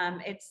so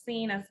it's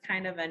seen as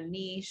kind of a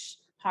niche,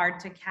 hard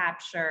to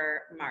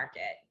capture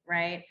market,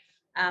 right?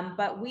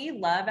 But we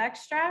love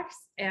extracts.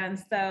 And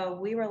so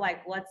we were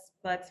like,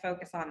 let's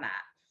focus on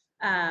that.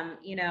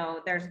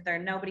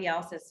 Nobody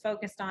else is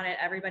focused on it.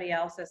 Everybody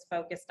else is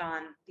focused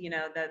on,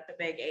 the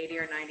big 80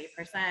 or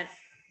 90%.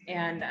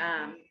 And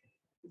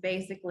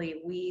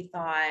basically we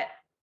thought,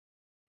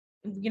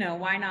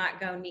 why not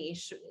go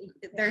niche?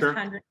 There's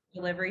hundreds of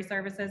delivery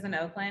services in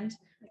Oakland.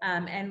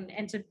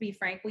 And to be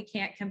frank, we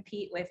can't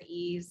compete with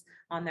Ease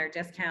on their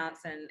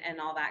discounts and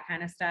all that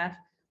kind of stuff.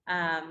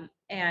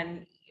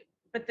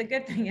 But the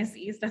good thing is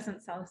Ease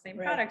doesn't sell the same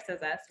products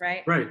as us,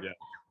 right? Right. Yeah.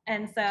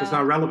 And so it's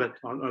not relevant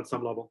on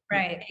some level.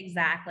 Right,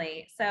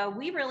 exactly. So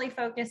we really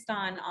focused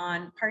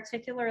on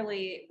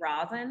particularly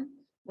rosin,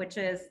 which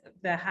is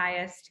the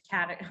highest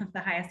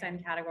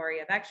end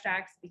category of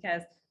extracts,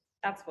 because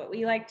that's what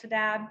we like to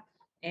dab.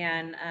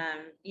 And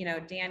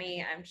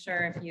Danny, I'm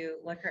sure if you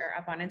look her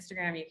up on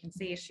Instagram, you can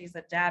see she's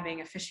a dabbing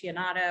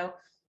aficionado.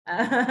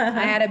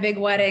 I had a big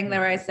wedding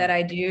where I said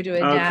I do a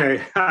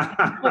dab.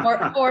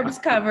 Okay. Forbes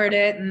covered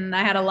it, and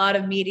I had a lot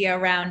of media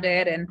around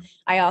it. And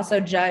I also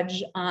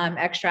judge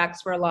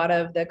extracts for a lot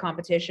of the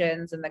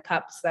competitions and the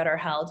cups that are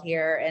held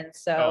here. And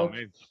so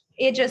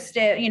it just,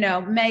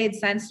 made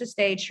sense to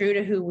stay true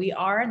to who we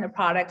are and the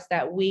products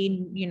that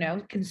we,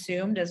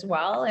 consumed as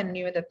well, and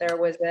knew that there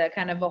was a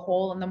kind of a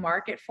hole in the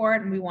market for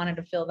it, and we wanted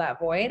to fill that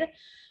void.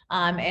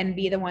 And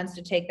be the ones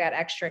to take that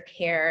extra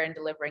care in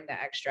delivering the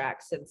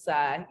extracts, since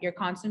your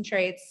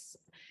concentrates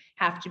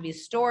have to be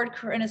stored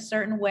in a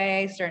certain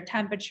way, certain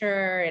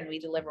temperature, and we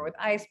deliver with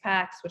ice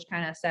packs, which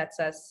kind of sets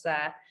us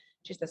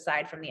just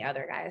aside from the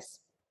other guys.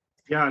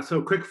 Yeah,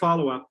 so quick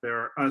follow-up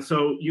there.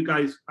 So you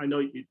guys, I know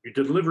you're a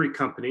delivery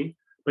company,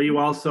 but you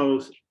also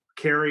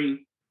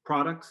carry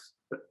products,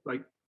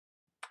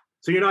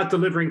 so you're not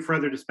delivering for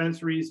other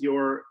dispensaries,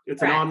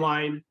 it's an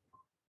online.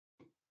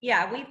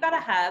 Yeah, we've got a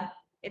hub.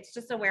 It's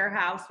just a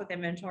warehouse with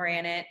inventory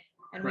in it.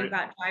 And we've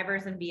got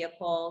drivers and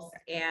vehicles.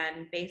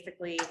 And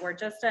basically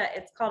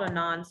it's called a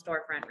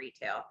non-storefront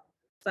retail.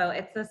 So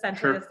it's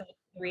essentially the same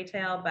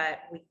retail, but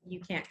you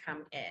can't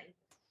come in.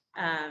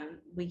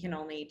 We can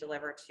only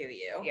deliver to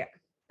you. Yeah.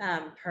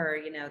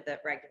 Per, the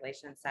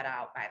regulations set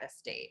out by the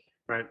state.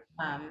 Right.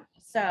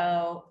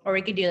 Or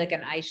we could do like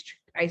an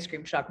ice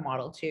cream truck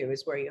model too,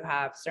 is where you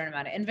have a certain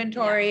amount of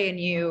inventory and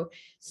you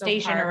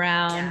station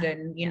around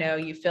and,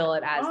 you fill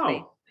it as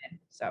they.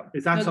 So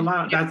is that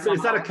allowed?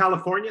 Is that a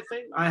California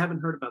thing? I haven't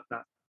heard about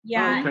that.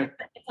 Yeah,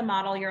 it's a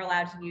model you're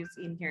allowed to use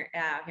here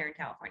in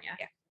California.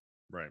 Yeah.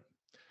 Right.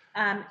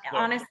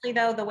 Honestly,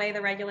 though, the way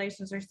the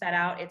regulations are set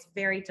out, it's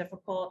very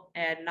difficult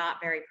and not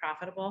very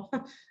profitable.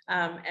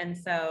 And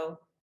so,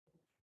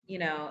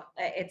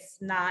 it's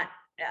not.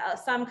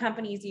 Some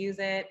companies use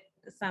it,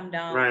 some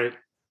don't. Right.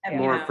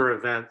 More for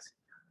events.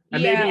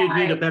 And maybe you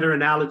need a better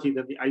analogy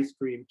than the ice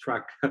cream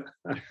truck.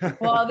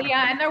 Well,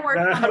 yeah, and they're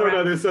working. I don't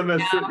know. There's some.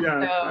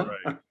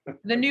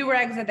 The new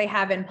regs that they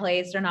have in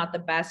place are not the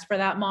best for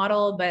that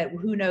model, but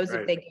who knows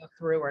if they go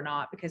through or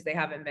not, because they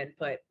haven't been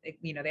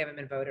they haven't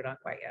been voted on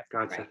quite yet.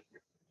 Gotcha. Right.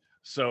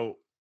 So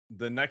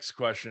the next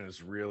question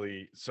is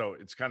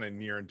it's kind of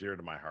near and dear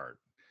to my heart.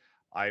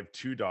 I have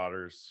 2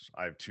 daughters.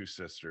 I have 2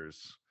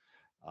 sisters.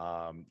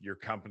 Your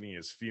company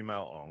is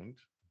female owned,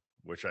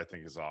 which I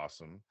think is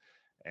awesome.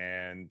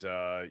 And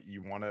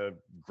you want to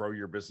grow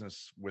your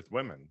business with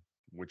women,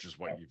 which is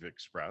what you've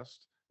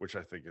expressed, which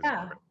I think is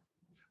great.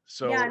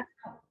 So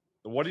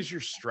what is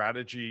your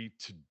strategy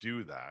to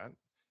do that?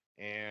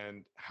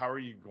 And how are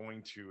you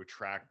going to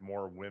attract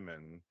more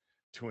women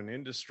to an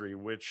industry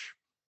which,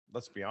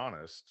 let's be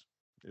honest,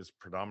 is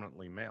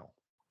predominantly male?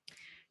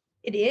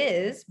 It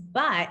is,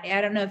 but I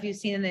don't know if you've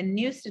seen in the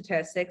new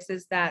statistics,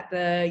 is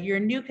that your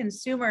new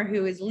consumer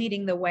who is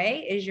leading the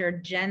way is your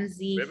Gen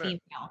Z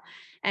female.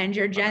 And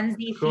your Gen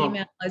Z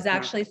female is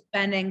actually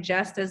spending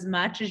just as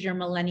much as your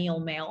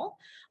millennial male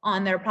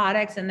on their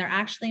products, and they're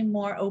actually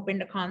more open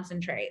to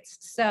concentrates.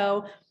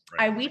 So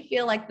we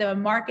feel like the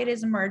market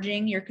is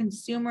emerging, your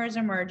consumer is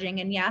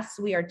emerging, and yes,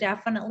 we are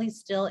definitely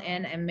still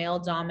in a male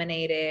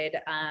dominated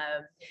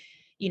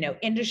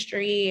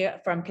industry,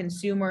 from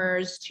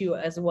consumers to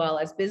as well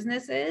as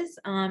businesses.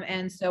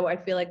 And so I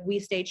feel like we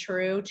stay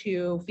true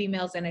to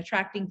females and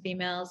attracting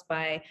females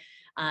by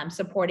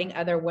supporting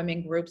other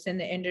women groups in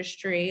the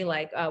industry,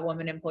 like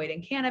Women Employed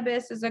in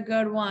Cannabis is a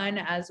good one,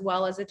 as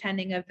well as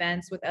attending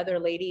events with other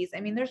ladies. I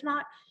mean,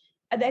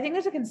 I think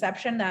there's a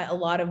conception that a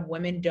lot of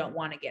women don't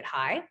want to get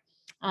high.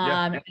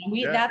 And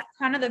that's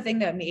kind of the thing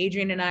that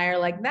Adrian and I are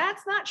like,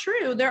 that's not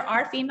true. There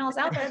are females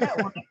out there that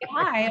want to get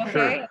high.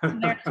 Okay. Sure.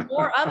 There's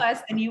more of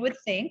us than you would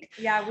think.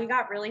 Yeah, we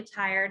got really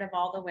tired of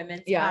all the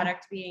women's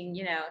product being,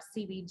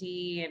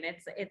 CBD, and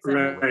it's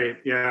right.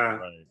 Yeah.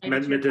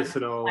 Right.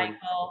 Medicinal.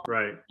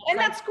 Right. And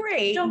that's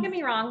great. Don't get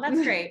me wrong.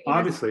 That's great.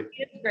 Obviously.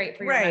 It's great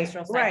for your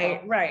menstrual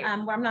cycle. Right.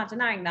 I'm not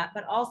denying that,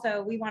 but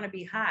also we want to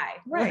be high.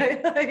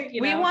 Right.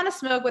 We want to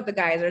smoke what the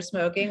guys are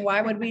smoking.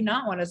 Why would we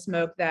not want to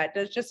smoke that?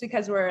 Just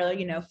because we're,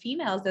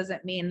 females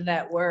doesn't mean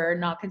that we're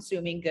not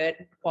consuming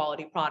good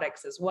quality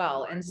products as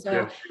well. And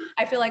so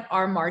I feel like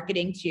our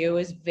marketing too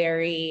is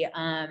very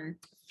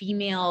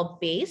female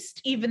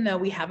based, even though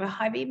we have a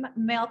heavy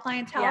male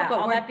clientele. Yeah, but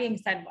all that being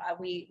said,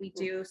 we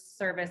do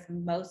service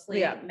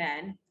mostly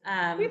men.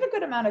 We have a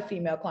good amount of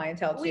female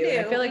clientele too. We do.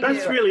 I feel like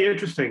that's really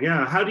interesting.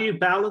 Yeah. How do you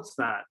balance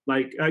that?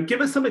 Like,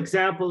 give us some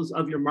examples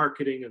of your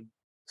marketing and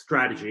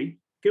strategy.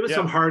 Give us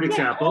some hard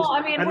examples. Well,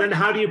 I mean, and then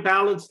how do you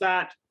balance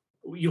that?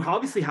 You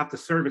obviously have to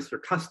service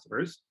your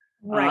customers.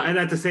 Right. And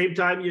at the same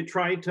time, you're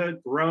trying to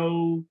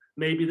grow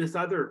maybe this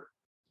other,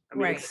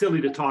 it's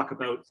silly to talk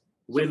about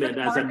women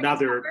as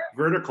another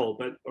vertical,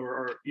 but,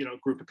 or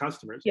group of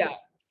customers. Yeah.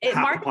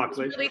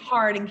 Marketing is really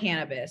hard in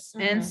cannabis.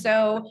 Mm-hmm. And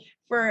so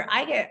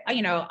I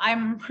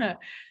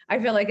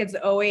feel like it's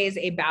always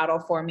a battle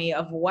for me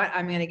of what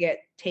I'm going to get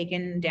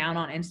taken down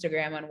on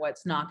Instagram and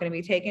what's not going to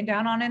be taken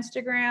down on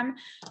Instagram.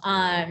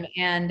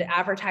 And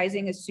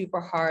advertising is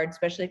super hard,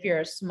 especially if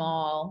you're a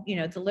small,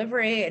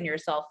 delivery and you're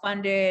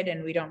self-funded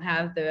and we don't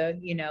have the,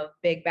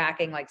 big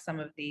backing like some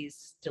of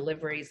these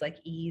deliveries like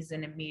Ease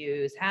and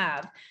Amuse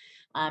have.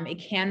 It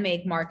can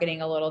make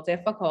marketing a little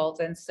difficult.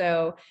 And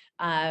so,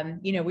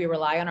 we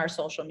rely on our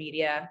social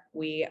media.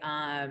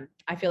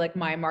 I feel like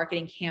my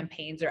marketing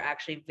campaigns are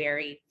actually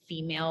very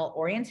female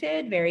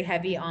oriented, very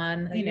heavy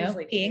on,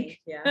 pink.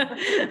 Yeah.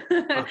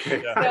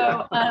 Okay.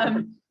 So,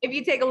 if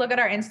you take a look at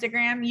our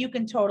Instagram, you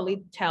can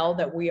totally tell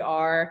that we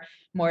are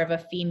more of a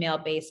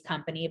female-based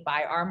company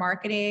by our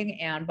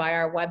marketing and by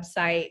our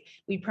website.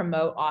 We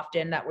promote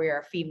often that we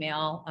are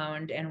female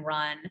owned and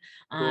run.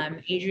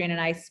 Adrian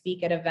and I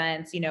speak at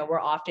events. We're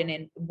often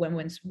in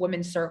women's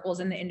circles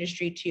in the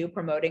industry too,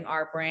 promoting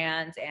our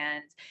brands.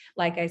 And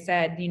like I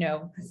said,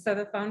 so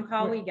the phone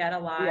call we get a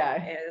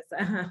lot is,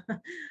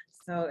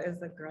 so is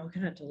the girl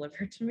going to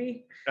deliver to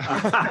me?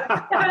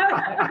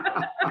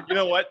 You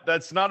know what?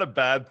 That's not a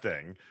bad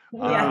thing.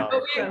 Yeah.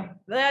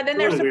 Then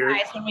they're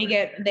surprised when we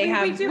have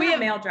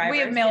male drivers. We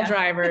have male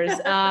drivers.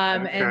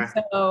 And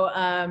so,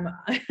 I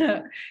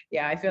feel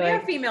we like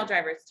have female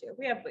drivers too.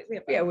 We have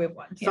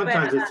one.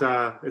 Sometimes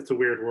it's a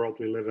weird world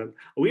we live in.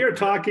 We are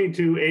talking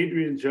to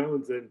Adrian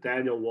Jones and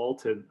Daniel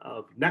Walton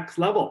of Next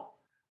Level,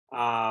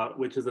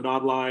 which is an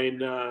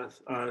online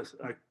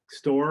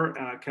store,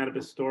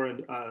 cannabis store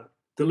and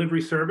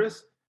delivery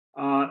service,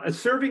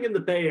 serving in the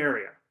Bay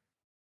Area.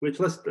 Which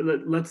let's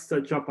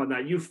jump on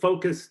that. You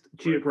focused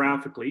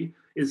geographically.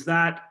 Is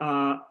that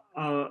a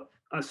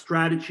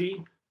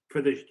strategy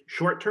for the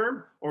short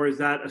term, or is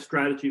that a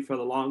strategy for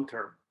the long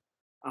term?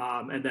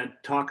 And then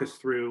talk us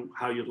through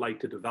how you'd like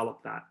to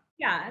develop that.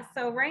 Yeah.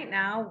 So right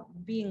now,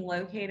 being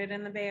located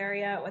in the Bay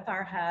Area with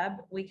our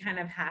hub, we kind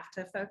of have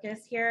to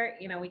focus here.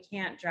 We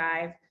can't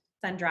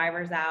send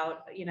drivers out,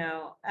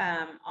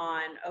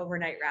 on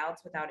overnight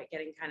routes without it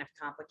getting kind of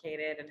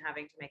complicated and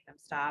having to make them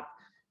stop.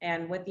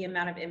 And with the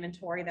amount of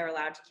inventory they're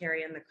allowed to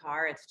carry in the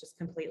car, it's just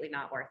completely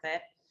not worth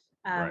it.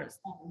 So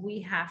we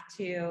have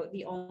to,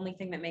 the only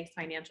thing that makes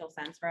financial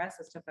sense for us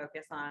is to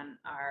focus on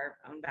our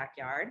own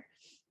backyard.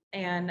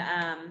 And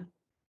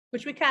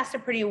which we cast a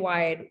pretty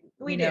wide,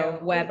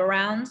 web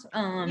around.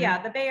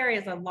 The Bay Area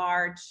is a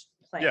large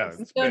place. Yeah,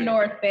 we go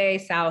North Bay,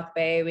 South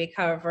Bay. We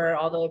cover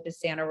all the way to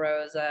Santa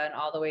Rosa and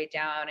all the way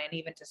down and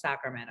even to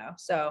Sacramento.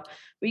 So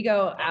we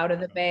go out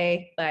of the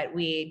Bay, but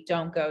we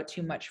don't go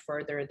too much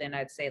further than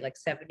I'd say like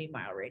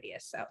 70-mile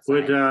radius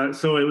outside.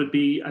 So it would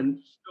be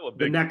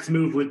the next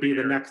move would be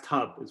the next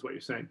hub, is what you're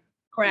saying.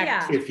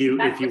 Correct. Yeah. If you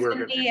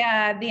were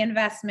the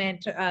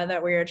investment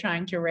that we are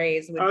trying to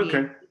raise would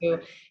be to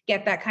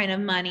get that kind of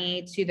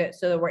money so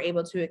that we're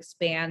able to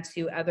expand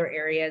to other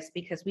areas,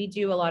 because we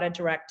do a lot of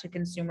direct to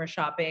consumer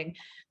shopping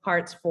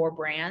carts for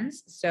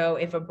brands. So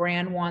if a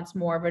brand wants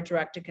more of a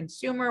direct to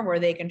consumer where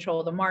they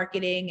control the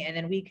marketing and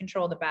then we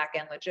control the back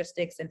end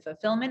logistics and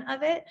fulfillment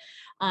of it,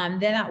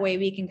 then that way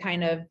we can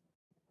kind of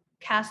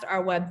cast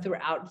our web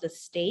throughout the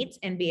state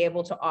and be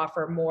able to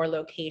offer more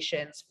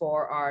locations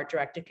for our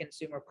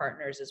direct-to-consumer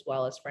partners as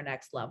well as for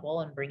Next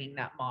Level and bringing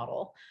that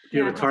model. Do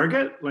you have a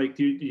target? Like,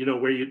 do you know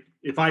where you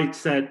if I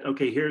said,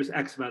 okay, here's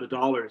X amount of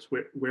dollars,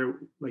 where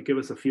like give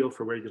us a feel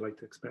for where you'd like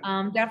to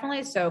expand?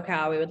 Definitely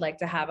SoCal. We would like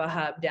to have a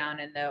hub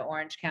down in the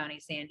Orange County,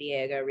 San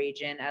Diego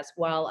region, as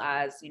well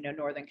as,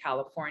 Northern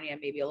California,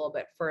 maybe a little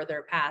bit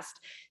further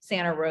past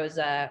Santa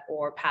Rosa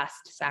or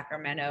past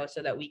Sacramento,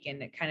 so that we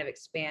can kind of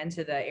expand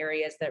to the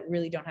areas that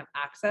really don't have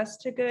access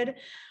to good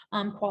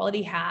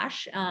quality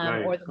hash,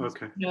 or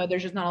Okay.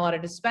 there's just not a lot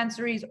of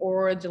dispensaries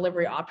or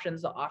delivery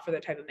options that offer the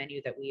type of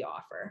menu that we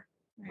offer.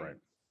 Right.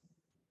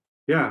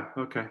 Yeah.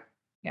 Okay.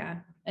 Yeah,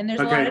 and there's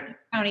a lot of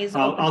counties.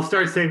 I'll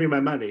start saving my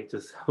money.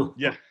 Just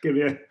give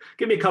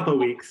me a couple of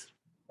weeks.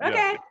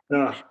 Okay.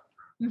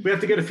 We have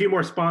to get a few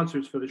more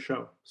sponsors for the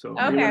show. So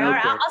okay, all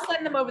right. I'll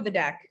send them over the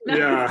deck.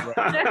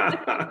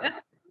 Yeah.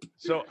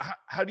 So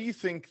how do you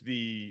think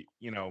the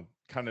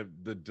kind of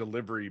the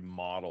delivery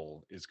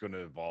model is going to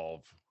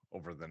evolve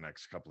over the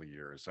next couple of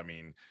years? I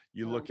mean,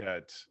 you look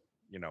at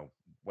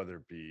whether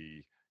it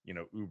be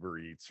Uber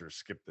Eats or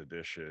Skip the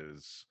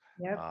Dishes.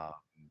 Yep.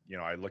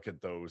 I look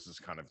at those as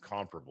kind of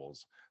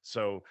comparables.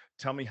 So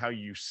tell me how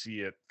you see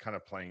it kind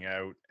of playing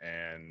out,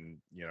 and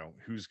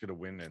who's going to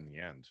win in the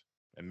end,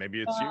 and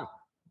maybe it's you.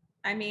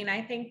 I mean,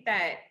 I think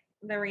that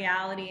the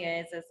reality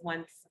is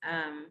once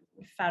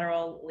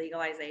federal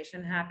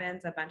legalization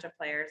happens, a bunch of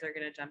players are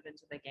going to jump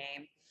into the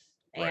game,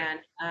 Right.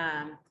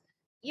 and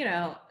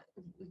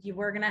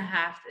we're going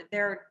to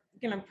they're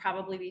going to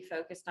probably be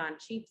focused on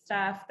cheap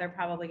stuff. They're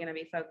probably going to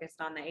be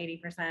focused on the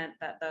 80%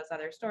 that those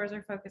other stores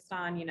are focused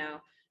on,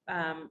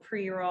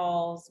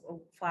 pre-rolls,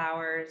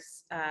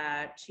 flowers,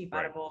 cheap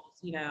Right. edibles,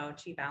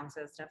 cheap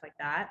ounces, stuff like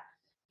that.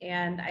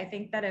 And I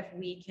think that if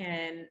we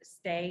can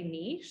stay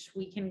niche,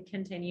 we can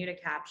continue to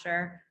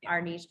capture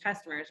our niche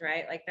customers,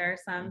 right? Like there are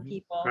some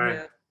people Right.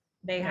 who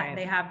they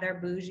have their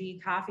bougie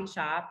coffee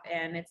shop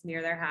and it's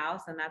near their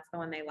house and that's the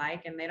one they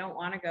like, and they don't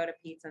want to go to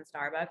Pete's and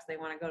Starbucks. They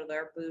want to go to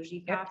their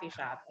bougie coffee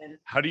shop. And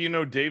How do you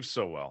know Dave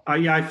so well?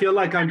 Yeah, I feel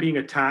like I'm being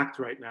attacked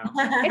right now,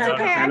 It's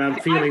okay. and I'm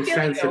feeling I feel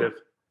sensitive.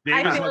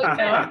 Dave I is feel like,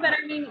 but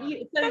I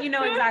mean, you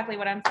know exactly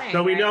what I'm saying.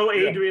 So we right? know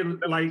Adrian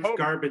likes Totally.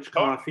 garbage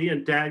coffee,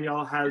 and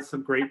Danielle has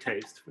some great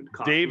taste in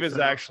coffee. Dave is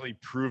so- actually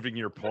proving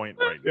your point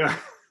right now. Yeah.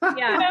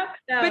 Yeah.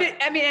 But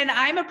and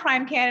I'm a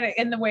prime candidate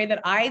in the way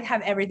that I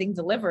have everything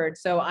delivered.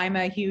 So I'm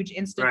a huge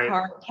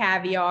Instacart,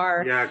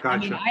 Caviar. Yeah, gotcha. I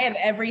mean, I have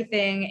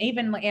everything,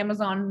 even like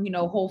Amazon,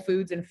 Whole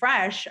Foods and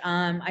Fresh.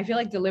 I feel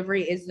like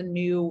delivery is the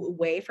new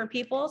way for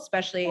people,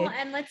 especially Well,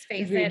 and let's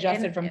face if we it,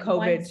 adjusted from and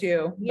COVID once-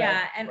 too.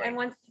 Yeah, But- and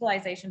once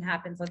legalization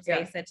happens, let's Yeah.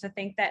 face it, to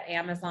think that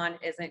Amazon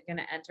isn't going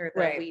to enter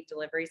the Right. weed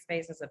delivery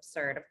space is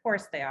absurd. Of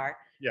course they are,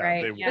 Yeah,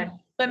 right? they- And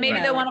But maybe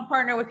Right. they want to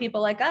partner with people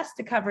like us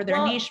to cover their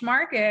Well, niche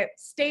market.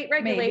 state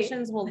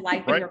regulations will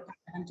likely Right. require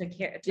them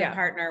to Yeah.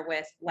 partner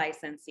with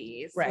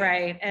licensees, Right.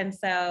 right? And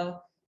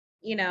so,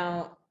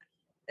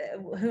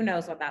 who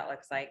knows what that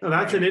looks like. No,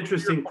 that's an To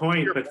interesting your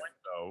point, but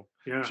though,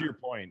 yeah. to your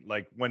point,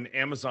 like when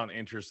Amazon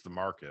enters the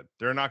market,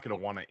 they're not going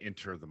to want to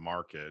enter the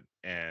market,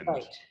 and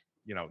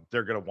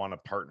they're going to want to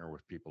partner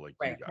with people like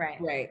you guys,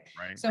 Right.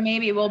 right? So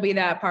maybe we'll be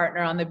that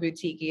partner on the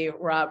boutique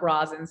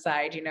rosin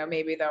side,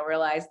 maybe they'll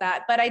realize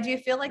that. But I do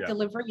feel like Yeah.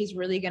 delivery is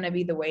really going to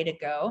be the way to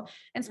go.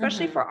 And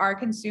especially Mhm. for our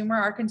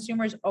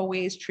consumers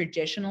always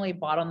traditionally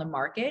bought on the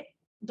market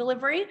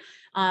delivery.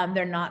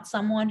 They're not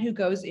someone who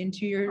goes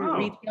into your Oh.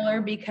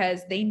 retailer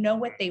because they know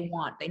what they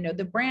want. They know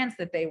the brands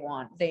that they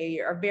want. They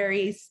are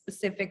very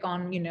specific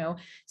on,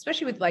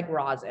 especially with like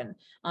rosin.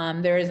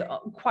 There's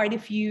quite a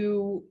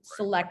few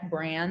select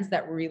brands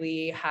that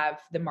really have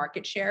the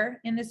market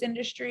share in this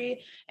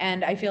industry.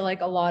 And I feel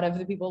like a lot of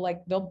the people, like,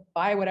 they'll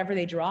buy whatever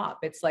they drop.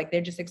 It's like, they're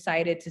just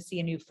excited to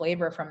see a new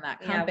flavor from that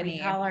Yeah, company. we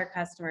call our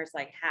customers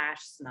like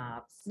hash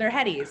snobs. They're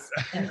headies.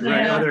 And,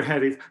 Right, other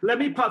headies. Let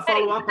me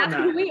follow up on that's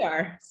who that. we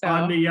are. So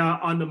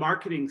On the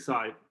marketing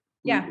side,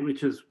 Yeah.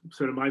 which is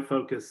sort of my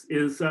focus,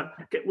 is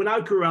when I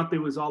grew up, it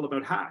was all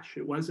about hash.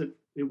 It wasn't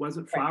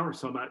flour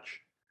so much,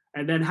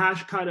 and then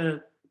hash kind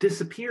of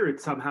disappeared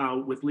somehow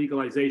with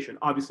legalization.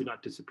 Obviously,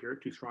 not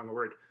disappeared, too strong a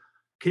word.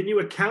 Can you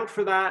account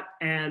for that?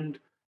 And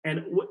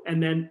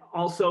then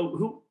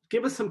also,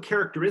 give us some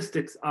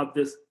characteristics of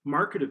this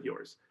market of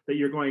yours that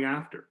you're going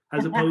after,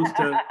 as opposed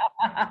to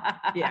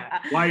Yeah.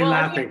 why are you Well,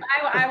 laughing?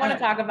 I want to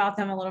talk about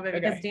them a little bit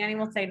because Okay. Danny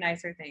will say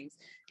nicer things.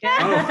 Oh.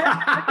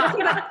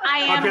 I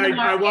am Okay, in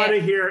the I want to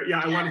market. hear.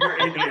 Yeah, I want to hear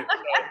Adrian.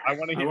 I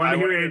want to hear, wanna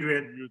hear wanna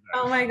Adrian. from you then.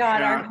 Oh my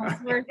God, Yeah. our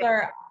customers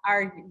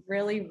are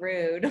really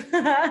rude.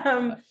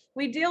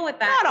 We deal with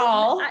that. Not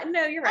all.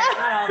 No, you're right.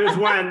 Not all. There's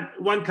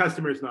one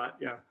customer's not.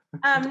 Yeah.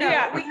 No,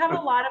 Yeah. we have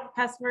a lot of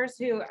customers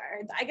who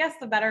are, I guess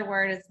the better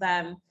word is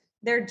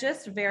they're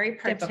just very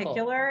Difficult.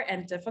 particular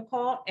and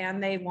difficult,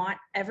 and they want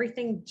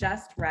everything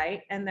just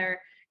right. And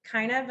they're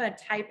kind of a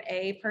type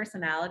A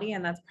personality.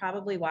 And that's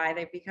probably why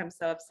they've become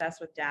so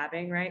obsessed with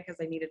dabbing, right? Because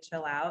they need to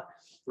chill out.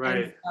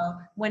 Right. And so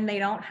when they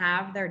don't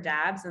have their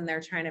dabs and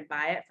they're trying to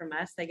buy it from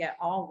us, they get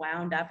all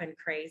wound up and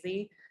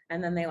crazy.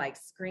 And then they like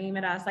scream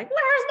at us like,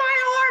 where's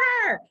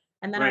my order?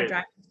 And then our Right.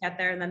 drivers get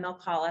there and then they'll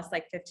call us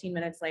like 15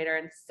 minutes later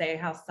and say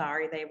how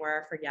sorry they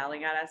were for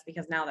yelling at us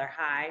because now they're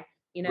high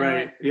you know.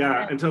 Right.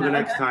 Yeah. Until the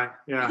next time.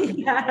 Yeah.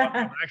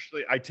 Yeah.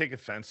 I take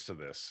offense to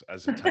this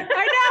as a type. I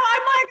know.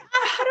 I'm like,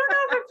 I don't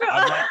know if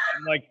I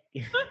I'm like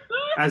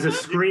As a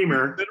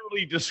screamer.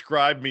 literally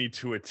describe me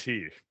to a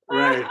T.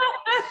 Right.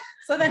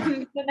 So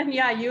then,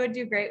 yeah, you would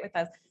do great with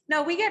us.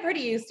 No, we get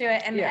pretty used to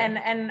it.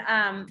 And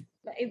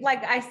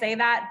like I say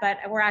that, but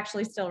we're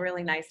actually still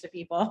really nice to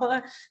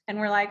people. And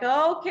we're like,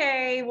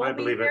 okay, we'll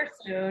be here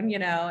soon, you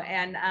know.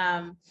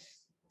 And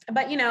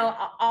but you know,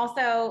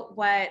 also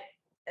what,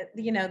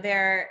 you know,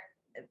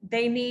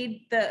 they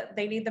need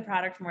the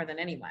product more than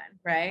anyone,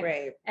 right?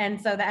 Right.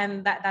 And so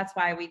that's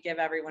why we give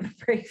everyone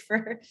a break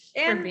for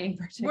being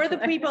particular. We're the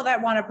people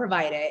that want to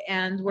provide it,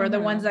 and we're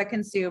the ones that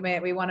consume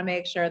it. We want to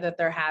make sure that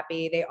they're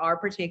happy. They are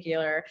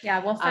particular.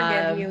 Yeah, we'll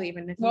forgive you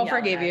even if we'll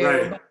forgive you.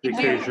 Right. The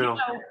occasional.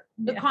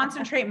 The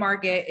concentrate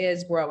market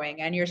is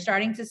growing, and you're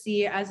starting to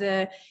see I've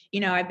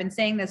been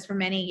saying this for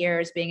many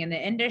years being in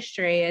the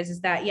industry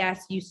is that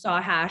yes, you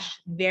saw hash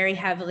very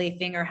heavily,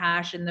 finger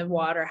hash and the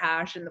water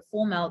hash and the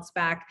full melts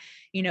back,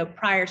 you know,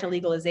 prior to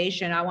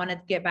legalization. I want to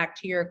get back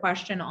to your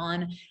question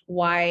on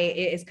why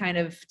it is kind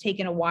of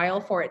taken a while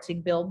for it to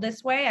build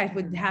this way. I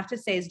would have to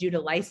say is due to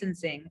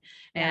licensing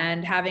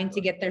and having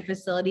to get their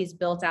facilities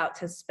built out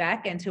to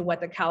spec and to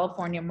what the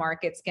California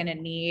market's going to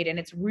need. And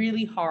it's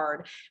really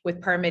hard with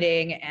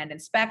permitting and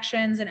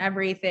inspections and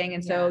everything.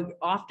 And so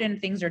often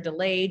things are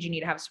delayed. You need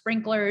to have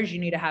sprinklers. You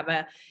need to have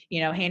a,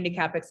 you know,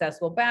 handicap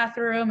accessible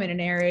bathroom in an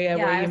area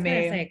where you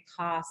may say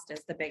cost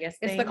is the biggest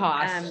thing. It's the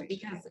cost.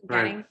 Because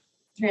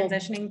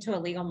transitioning to a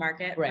legal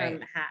market from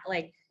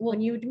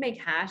when you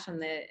make hash in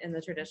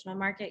the traditional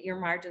market, your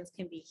margins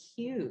can be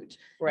huge.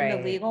 Right. In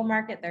the legal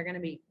market, they're going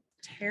to be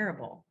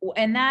terrible.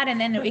 And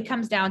then it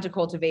comes down to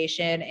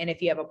cultivation, and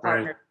if you have a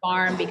partner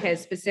farm, because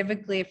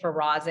specifically for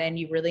rosin,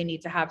 you really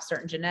need to have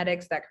certain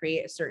genetics that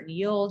create a certain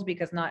yield,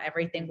 because not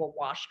everything will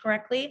wash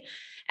correctly.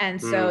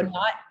 And so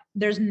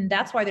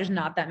that's why there's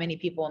not that many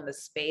people in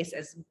this space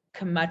as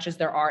much as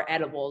there are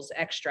edibles,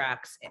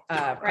 extracts,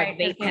 right.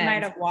 They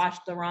might have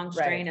washed the wrong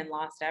strain and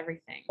lost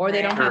everything. Or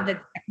they don't have the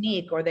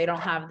technique, or they don't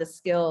have the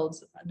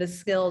skills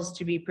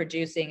to be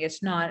producing.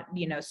 It's not,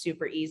 you know,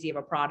 super easy of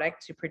a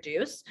product to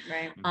produce.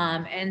 Right.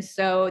 And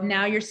so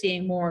now you're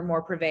seeing more and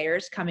more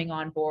purveyors coming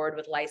on board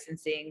with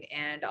licensing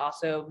and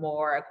also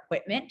more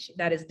equipment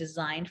that is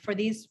designed for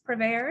these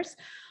purveyors.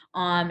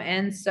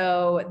 And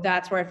so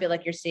that's where I feel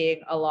like you're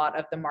seeing a lot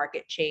of the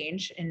market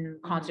change,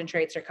 and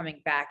concentrates are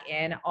coming back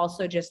in.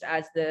 Also, just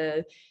as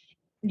the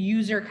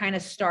user kind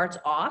of starts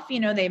off, you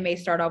know, they may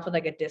start off with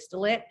like a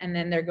distillate, and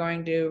then they're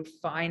going to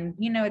find,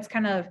 you know, it's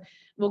kind of,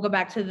 we'll go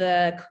back to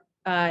the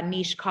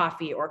niche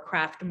coffee or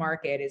craft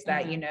market, is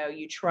that, you know,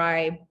 you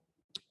try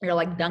you're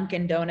like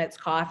Dunkin' Donuts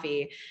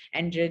coffee,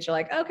 and you're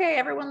like, okay,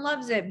 everyone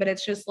loves it, but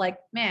it's just like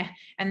meh.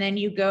 And then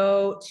you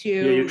go to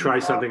you try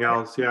something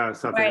else,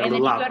 something right, and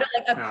then you up. go to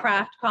like a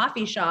craft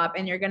coffee shop,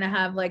 and you're gonna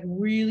have like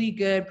really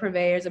good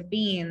purveyors of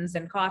beans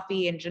and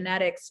coffee and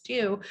genetics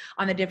too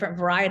on the different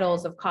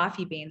varietals of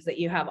coffee beans that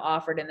you have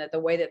offered, and that the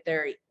way that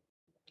they're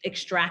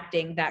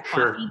extracting that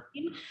coffee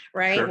bean,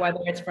 right? Whether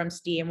it's from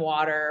steam,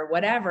 water,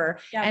 whatever.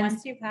 Yeah, and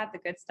once you've had the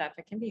good stuff,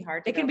 it can be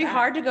hard.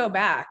 Hard to go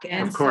back,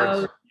 and of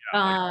course. So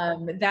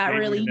that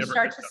really, you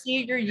start to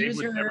see your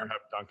user. Would never have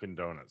Dunkin'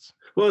 Donuts.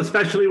 Well,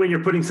 especially when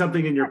you're putting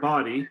something in your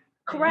body.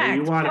 Correct.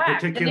 You want a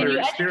particular and then you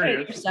experience.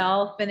 Educate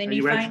yourself, and then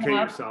you find educate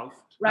out. Yourself.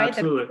 Right,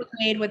 absolutely. That it's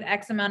made with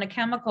X amount of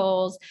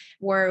chemicals,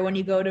 where when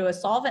you go to a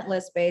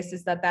solventless base,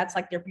 that's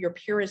like your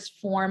purest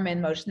form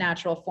and most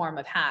natural form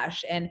of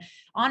hash. And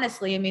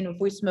honestly, I mean, if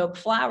we smoke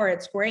flower,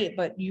 it's great,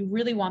 but you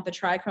really want the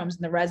trichomes and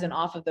the resin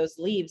off of those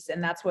leaves,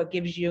 and that's what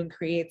gives you and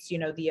creates, you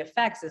know, the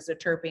effects, is the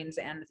terpenes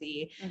and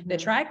the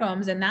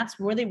trichomes. And that's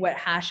really what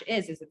hash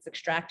is it's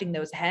extracting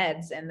those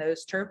heads and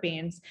those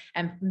terpenes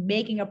and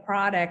making a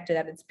product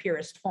at its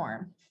purest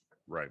form.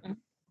 Right.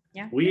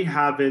 Yeah. We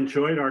have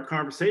enjoyed our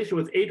conversation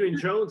with Adrian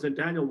Jones and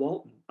Daniel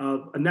Walton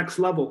of Next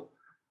Level,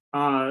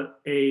 a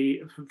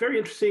very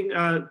interesting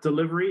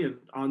delivery and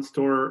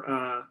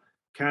on-store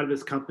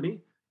cannabis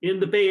company in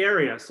the Bay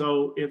Area.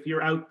 So if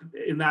you're out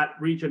in that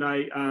region,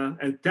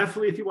 and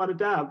definitely if you want to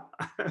dab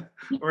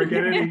or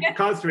get any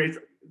concentrates,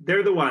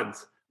 they're the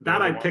ones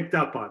that I picked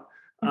up on.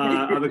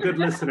 I'm a good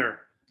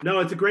listener.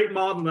 No, it's a great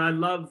model, and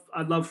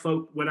I love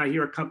folk when I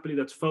hear a company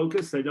that's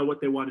focused. They know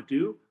what they want to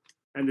do,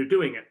 and they're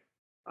doing it.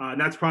 And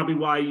that's probably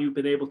why you've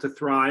been able to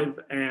thrive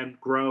and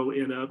grow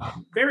in a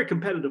very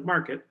competitive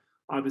market.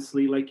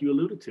 Obviously, like you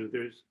alluded to,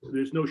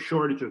 there's no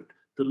shortage of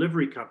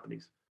delivery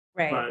companies.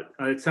 Right.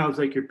 But it sounds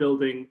like you're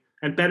building,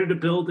 and better to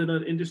build in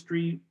an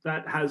industry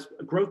that has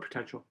growth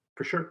potential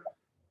for sure.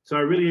 So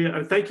I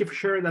really thank you for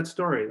sharing that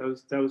story.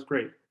 That was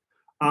great.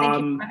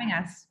 Thank you for having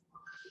us.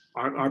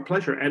 Our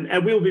pleasure.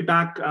 And we'll be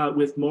back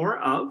with more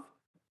of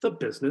the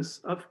business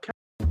of cannabis.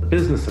 The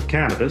business of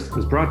cannabis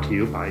is brought to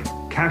you by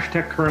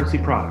CashTech Currency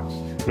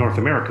Products, North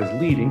America's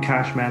leading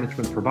cash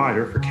management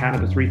provider for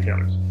cannabis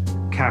retailers.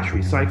 Cash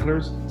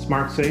recyclers,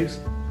 smart safes,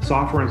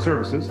 software and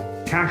services,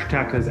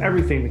 CashTech has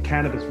everything the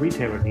cannabis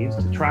retailer needs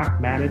to track,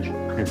 manage,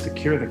 and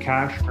secure the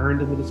cash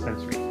earned in the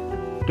dispensary.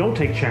 Don't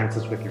take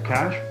chances with your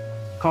cash.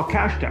 Call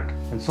CashTech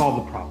and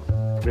solve the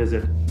problem.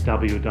 Visit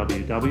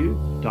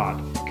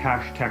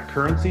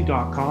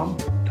www.cashtechcurrency.com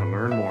to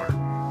learn more.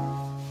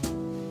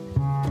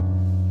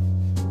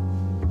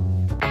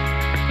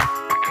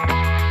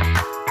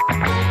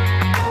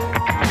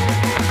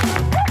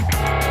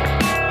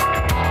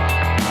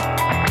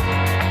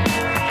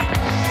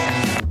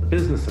 The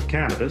Business of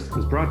Cannabis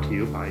is brought to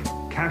you by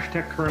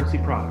CashTech Currency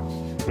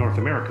Products, North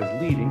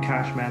America's leading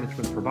cash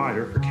management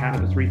provider for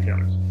cannabis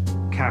retailers.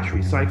 Cash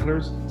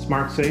recyclers,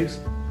 smart safes,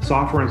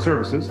 software and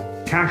services,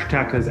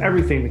 CashTech has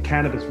everything the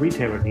cannabis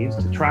retailer needs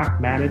to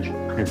track, manage,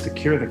 and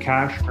secure the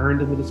cash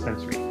earned in the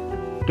dispensary.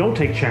 Don't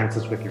take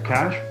chances with your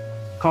cash.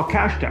 Call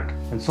CashTech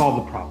and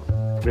solve the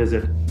problem.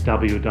 Visit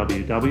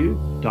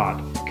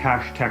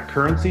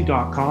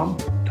www.cashtechcurrency.com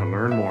to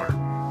learn more.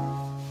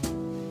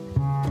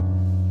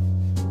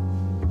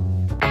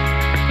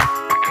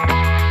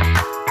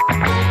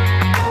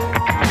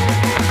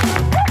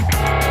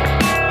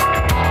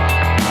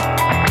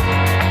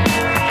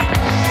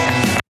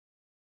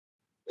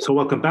 So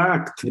welcome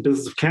back to the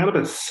Business of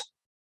Cannabis.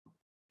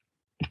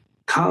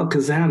 Kyle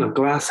Kazan of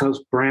Glasshouse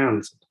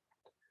Brands.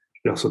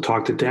 We also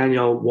talked to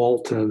Danielle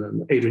Walton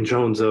and Adrian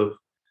Jones of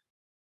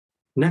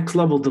Next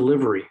Level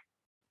Delivery.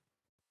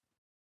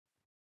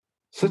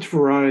 Such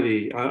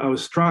variety. I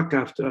was struck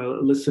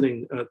after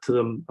listening to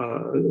them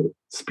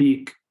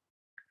speak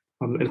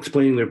and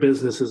explaining their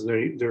businesses,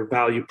 their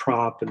value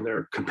prop, and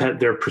their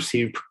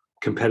perceived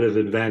competitive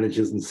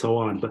advantages, and so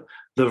on. But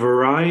the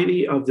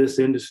variety of this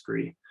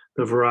industry,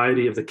 the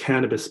variety of the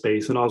cannabis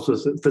space, and also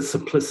the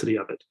simplicity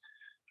of it.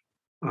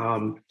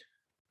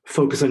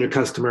 Focus on your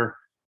customer,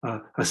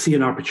 see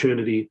an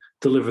opportunity,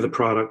 deliver the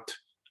product.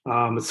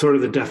 It's sort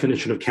of the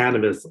definition of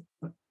cannabis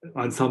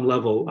on some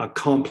level,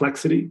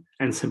 complexity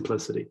and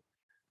simplicity.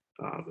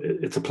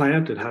 It's a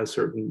plant, it has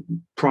certain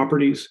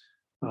properties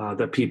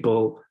that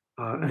people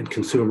and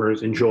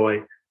consumers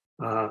enjoy,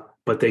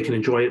 but they can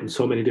enjoy it in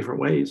so many different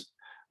ways,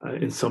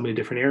 in so many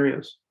different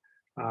areas,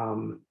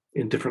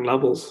 in different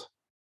levels.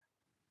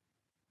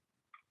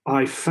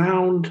 I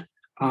found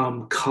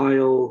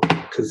Kyle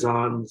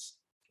Kazan's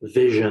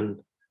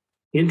vision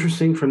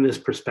interesting from this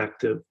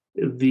perspective.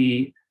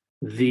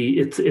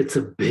 It's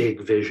a big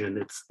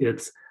vision.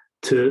 It's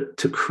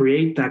to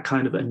create that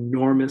kind of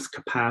enormous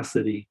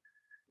capacity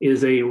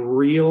is a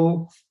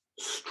real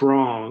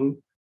strong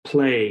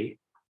play.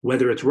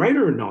 Whether it's right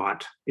or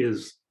not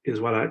is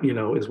what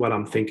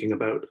I'm thinking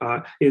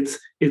about. It's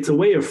a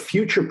way of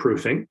future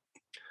proofing.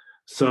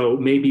 So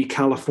maybe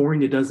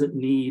California doesn't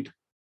need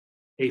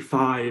a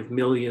 5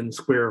 million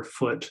square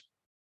foot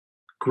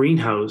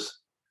greenhouse,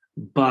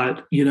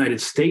 but United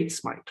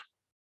States might.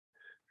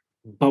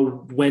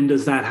 But when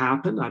does that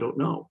happen? I don't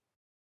know.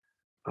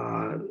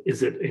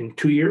 Is it in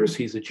 2 years?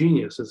 He's a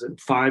genius. Is it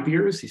 5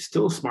 years? He's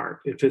still smart.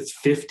 If it's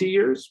 50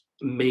 years,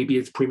 maybe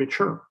it's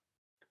premature.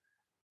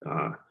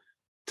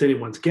 It's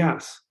anyone's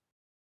guess.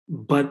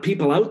 But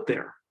people out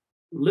there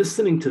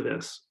listening to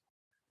this,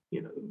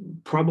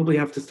 probably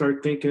have to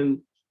start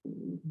thinking,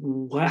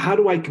 how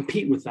do I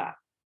compete with that?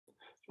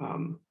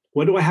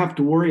 What do I have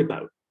to worry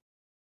about?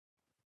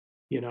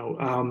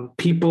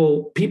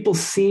 People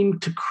seem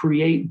to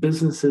create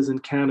businesses in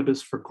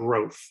cannabis for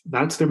growth.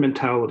 That's their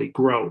mentality,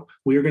 grow.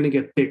 We are going to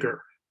get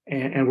bigger,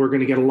 and we're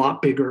going to get a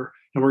lot bigger,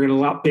 and we're going to get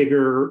a lot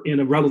bigger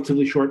in a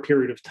relatively short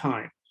period of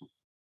time.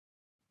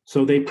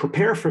 So they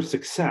prepare for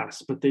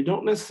success, but they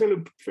don't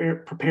necessarily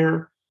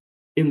prepare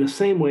in the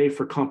same way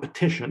for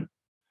competition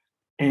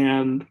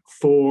and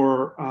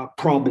for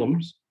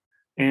problems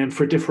and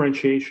for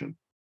differentiation.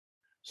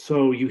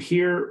 So you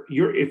hear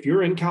if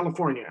you're in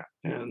California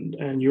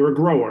and you're a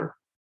grower,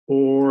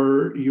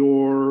 or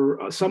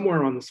you're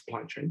somewhere on the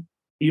supply chain,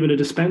 even a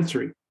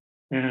dispensary,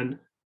 and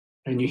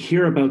you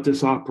hear about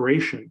this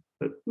operation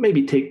that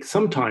maybe take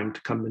some time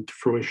to come into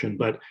fruition,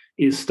 but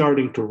is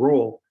starting to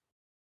roll.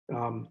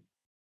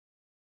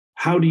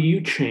 How do you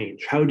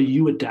change? How do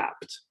you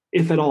adapt,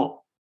 if at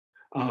all?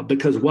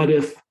 Because what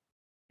if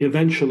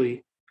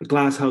eventually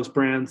Glasshouse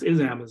Brands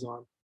is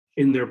Amazon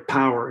in their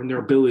power and their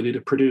ability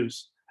to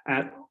produce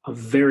at a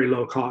very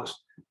low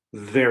cost,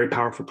 very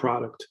powerful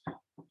product?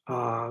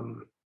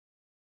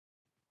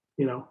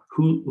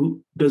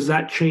 Who does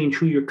that change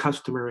who your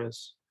customer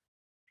is,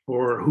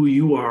 or who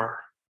you are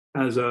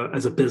as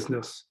a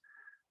business?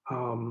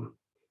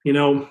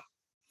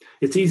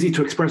 It's easy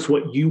to express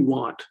what you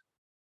want.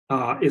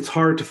 It's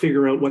hard to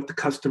figure out what the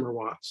customer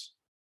wants,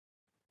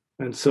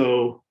 and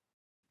so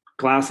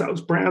Glasshouse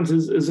Brands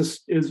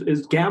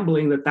is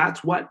gambling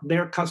that's what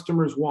their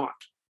customers want.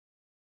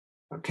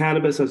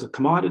 Cannabis as a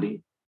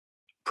commodity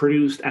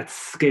produced at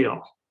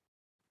scale.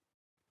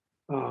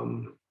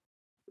 And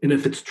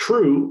if it's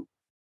true,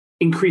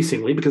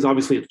 increasingly, because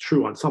obviously it's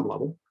true on some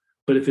level,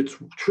 but if it's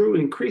true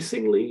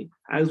increasingly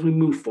as we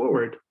move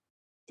forward,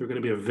 they're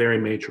going to be a very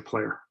major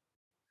player.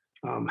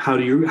 How are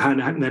you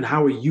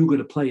going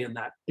to play in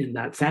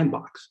that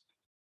sandbox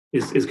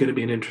is going to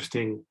be an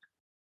interesting.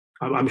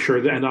 I'm sure,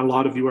 and a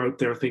lot of you are out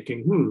there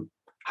thinking,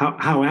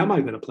 how am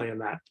I going to play in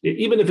that?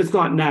 Even if it's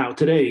not now,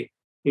 today,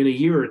 in a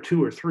year or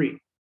two or three,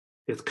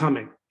 it's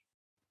coming.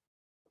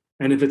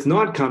 And if it's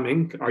not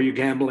coming, are you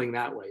gambling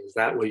that way? Is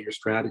that what your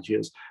strategy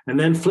is? And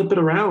then flip it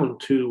around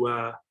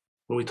to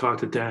when we talked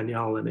to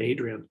Danielle and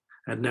Adrian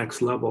at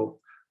Next Level.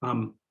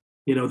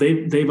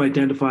 They've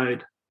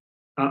identified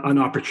an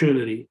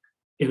opportunity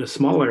in a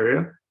small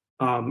area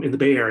in the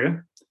Bay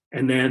Area,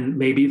 and then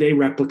maybe they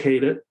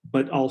replicate it,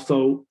 but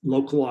also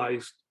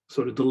localized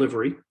sort of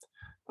delivery.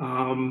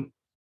 And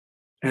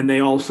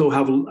they also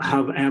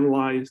have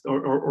analyzed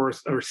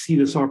or see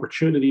this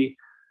opportunity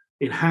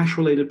in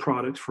hash-related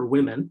products for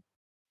women.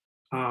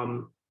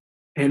 And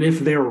if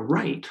they're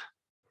right,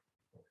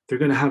 they're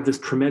going to have this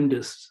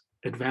tremendous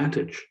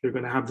advantage. They're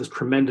going to have this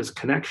tremendous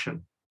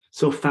connection.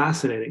 So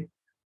fascinating.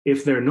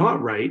 If they're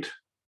not right,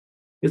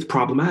 it's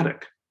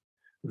problematic.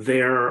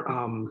 They're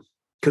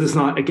because it's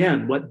not,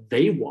 again, what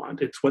they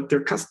want, it's what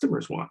their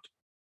customers want.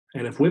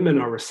 And if women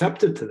are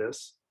receptive to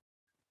this,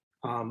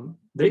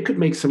 they could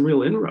make some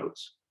real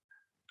inroads.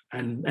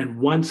 And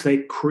once they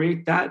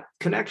create that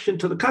connection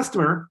to the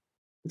customer,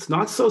 it's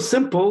not so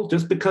simple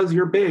just because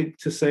you're big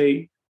to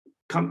say,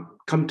 come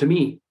to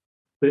me.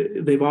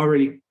 They've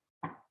already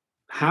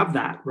have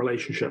that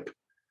relationship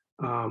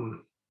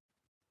for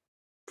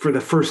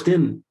the first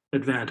in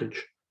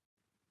advantage.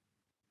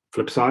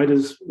 Flip side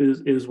is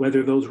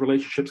whether those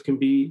relationships can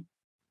be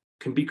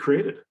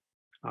created.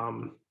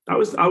 I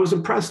was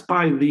impressed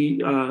by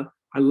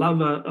I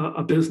love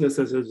a business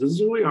that says, this is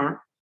who we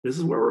are, this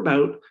is what we're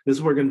about, this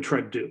is what we're going to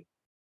try to do.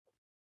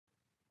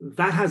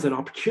 That has an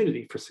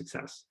opportunity for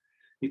success.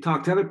 You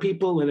talk to other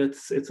people and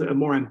it's a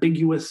more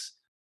ambiguous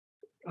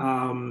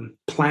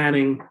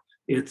planning.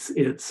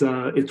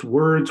 It's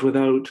words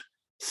without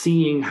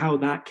seeing how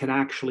that can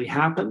actually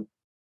happen.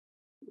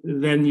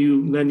 Then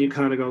you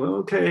kind of go,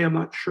 okay, I'm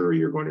not sure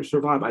you're going to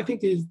survive. I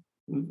think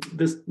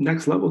this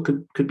Next Level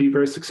could be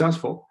very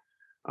successful.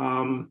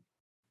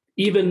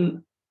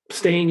 Even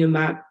staying in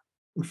that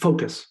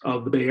focus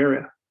of the Bay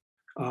Area,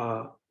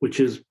 which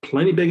is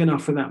plenty big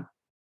enough for them.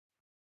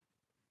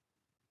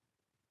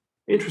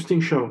 Interesting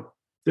show.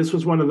 This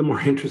was one of the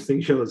more interesting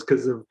shows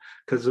because of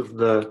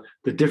the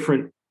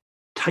different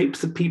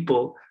types of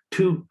people,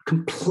 two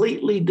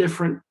completely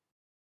different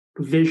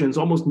visions,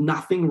 almost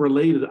nothing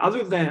related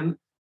other than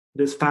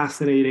this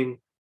fascinating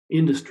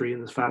industry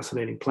and this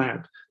fascinating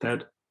plant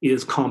that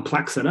is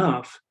complex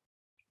enough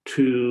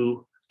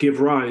to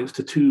give rise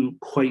to two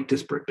quite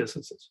disparate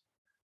businesses.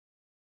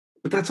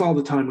 But that's all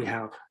the time we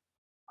have.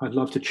 I'd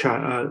love to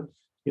chat,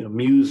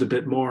 muse a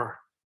bit more,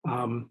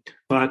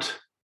 but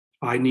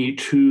I need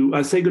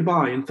to say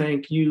goodbye and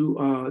thank you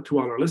to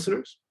all our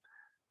listeners.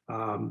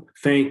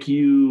 Thank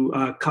you,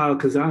 Kyle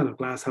Kazan of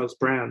Glasshouse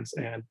Brands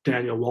and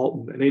Daniel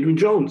Walton and Adrian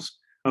Jones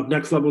of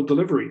Next Level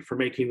Delivery for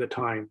making the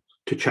time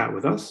to chat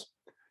with us.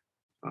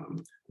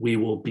 We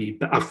will be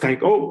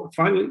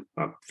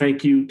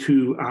thank you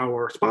to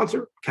our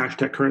sponsor, Cash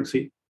Tech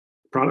Currency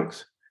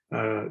Products.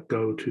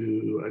 Go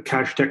to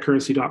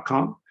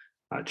cashtechcurrency.com,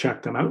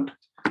 check them out.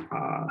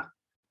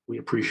 We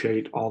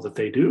appreciate all that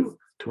they do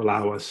to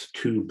allow us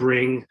to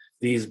bring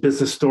these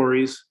business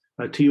stories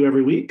to you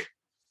every week.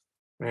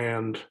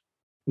 And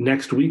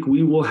next week,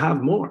 we will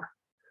have more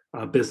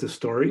business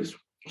stories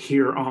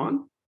here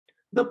on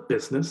The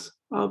Business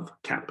of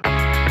Cannabis.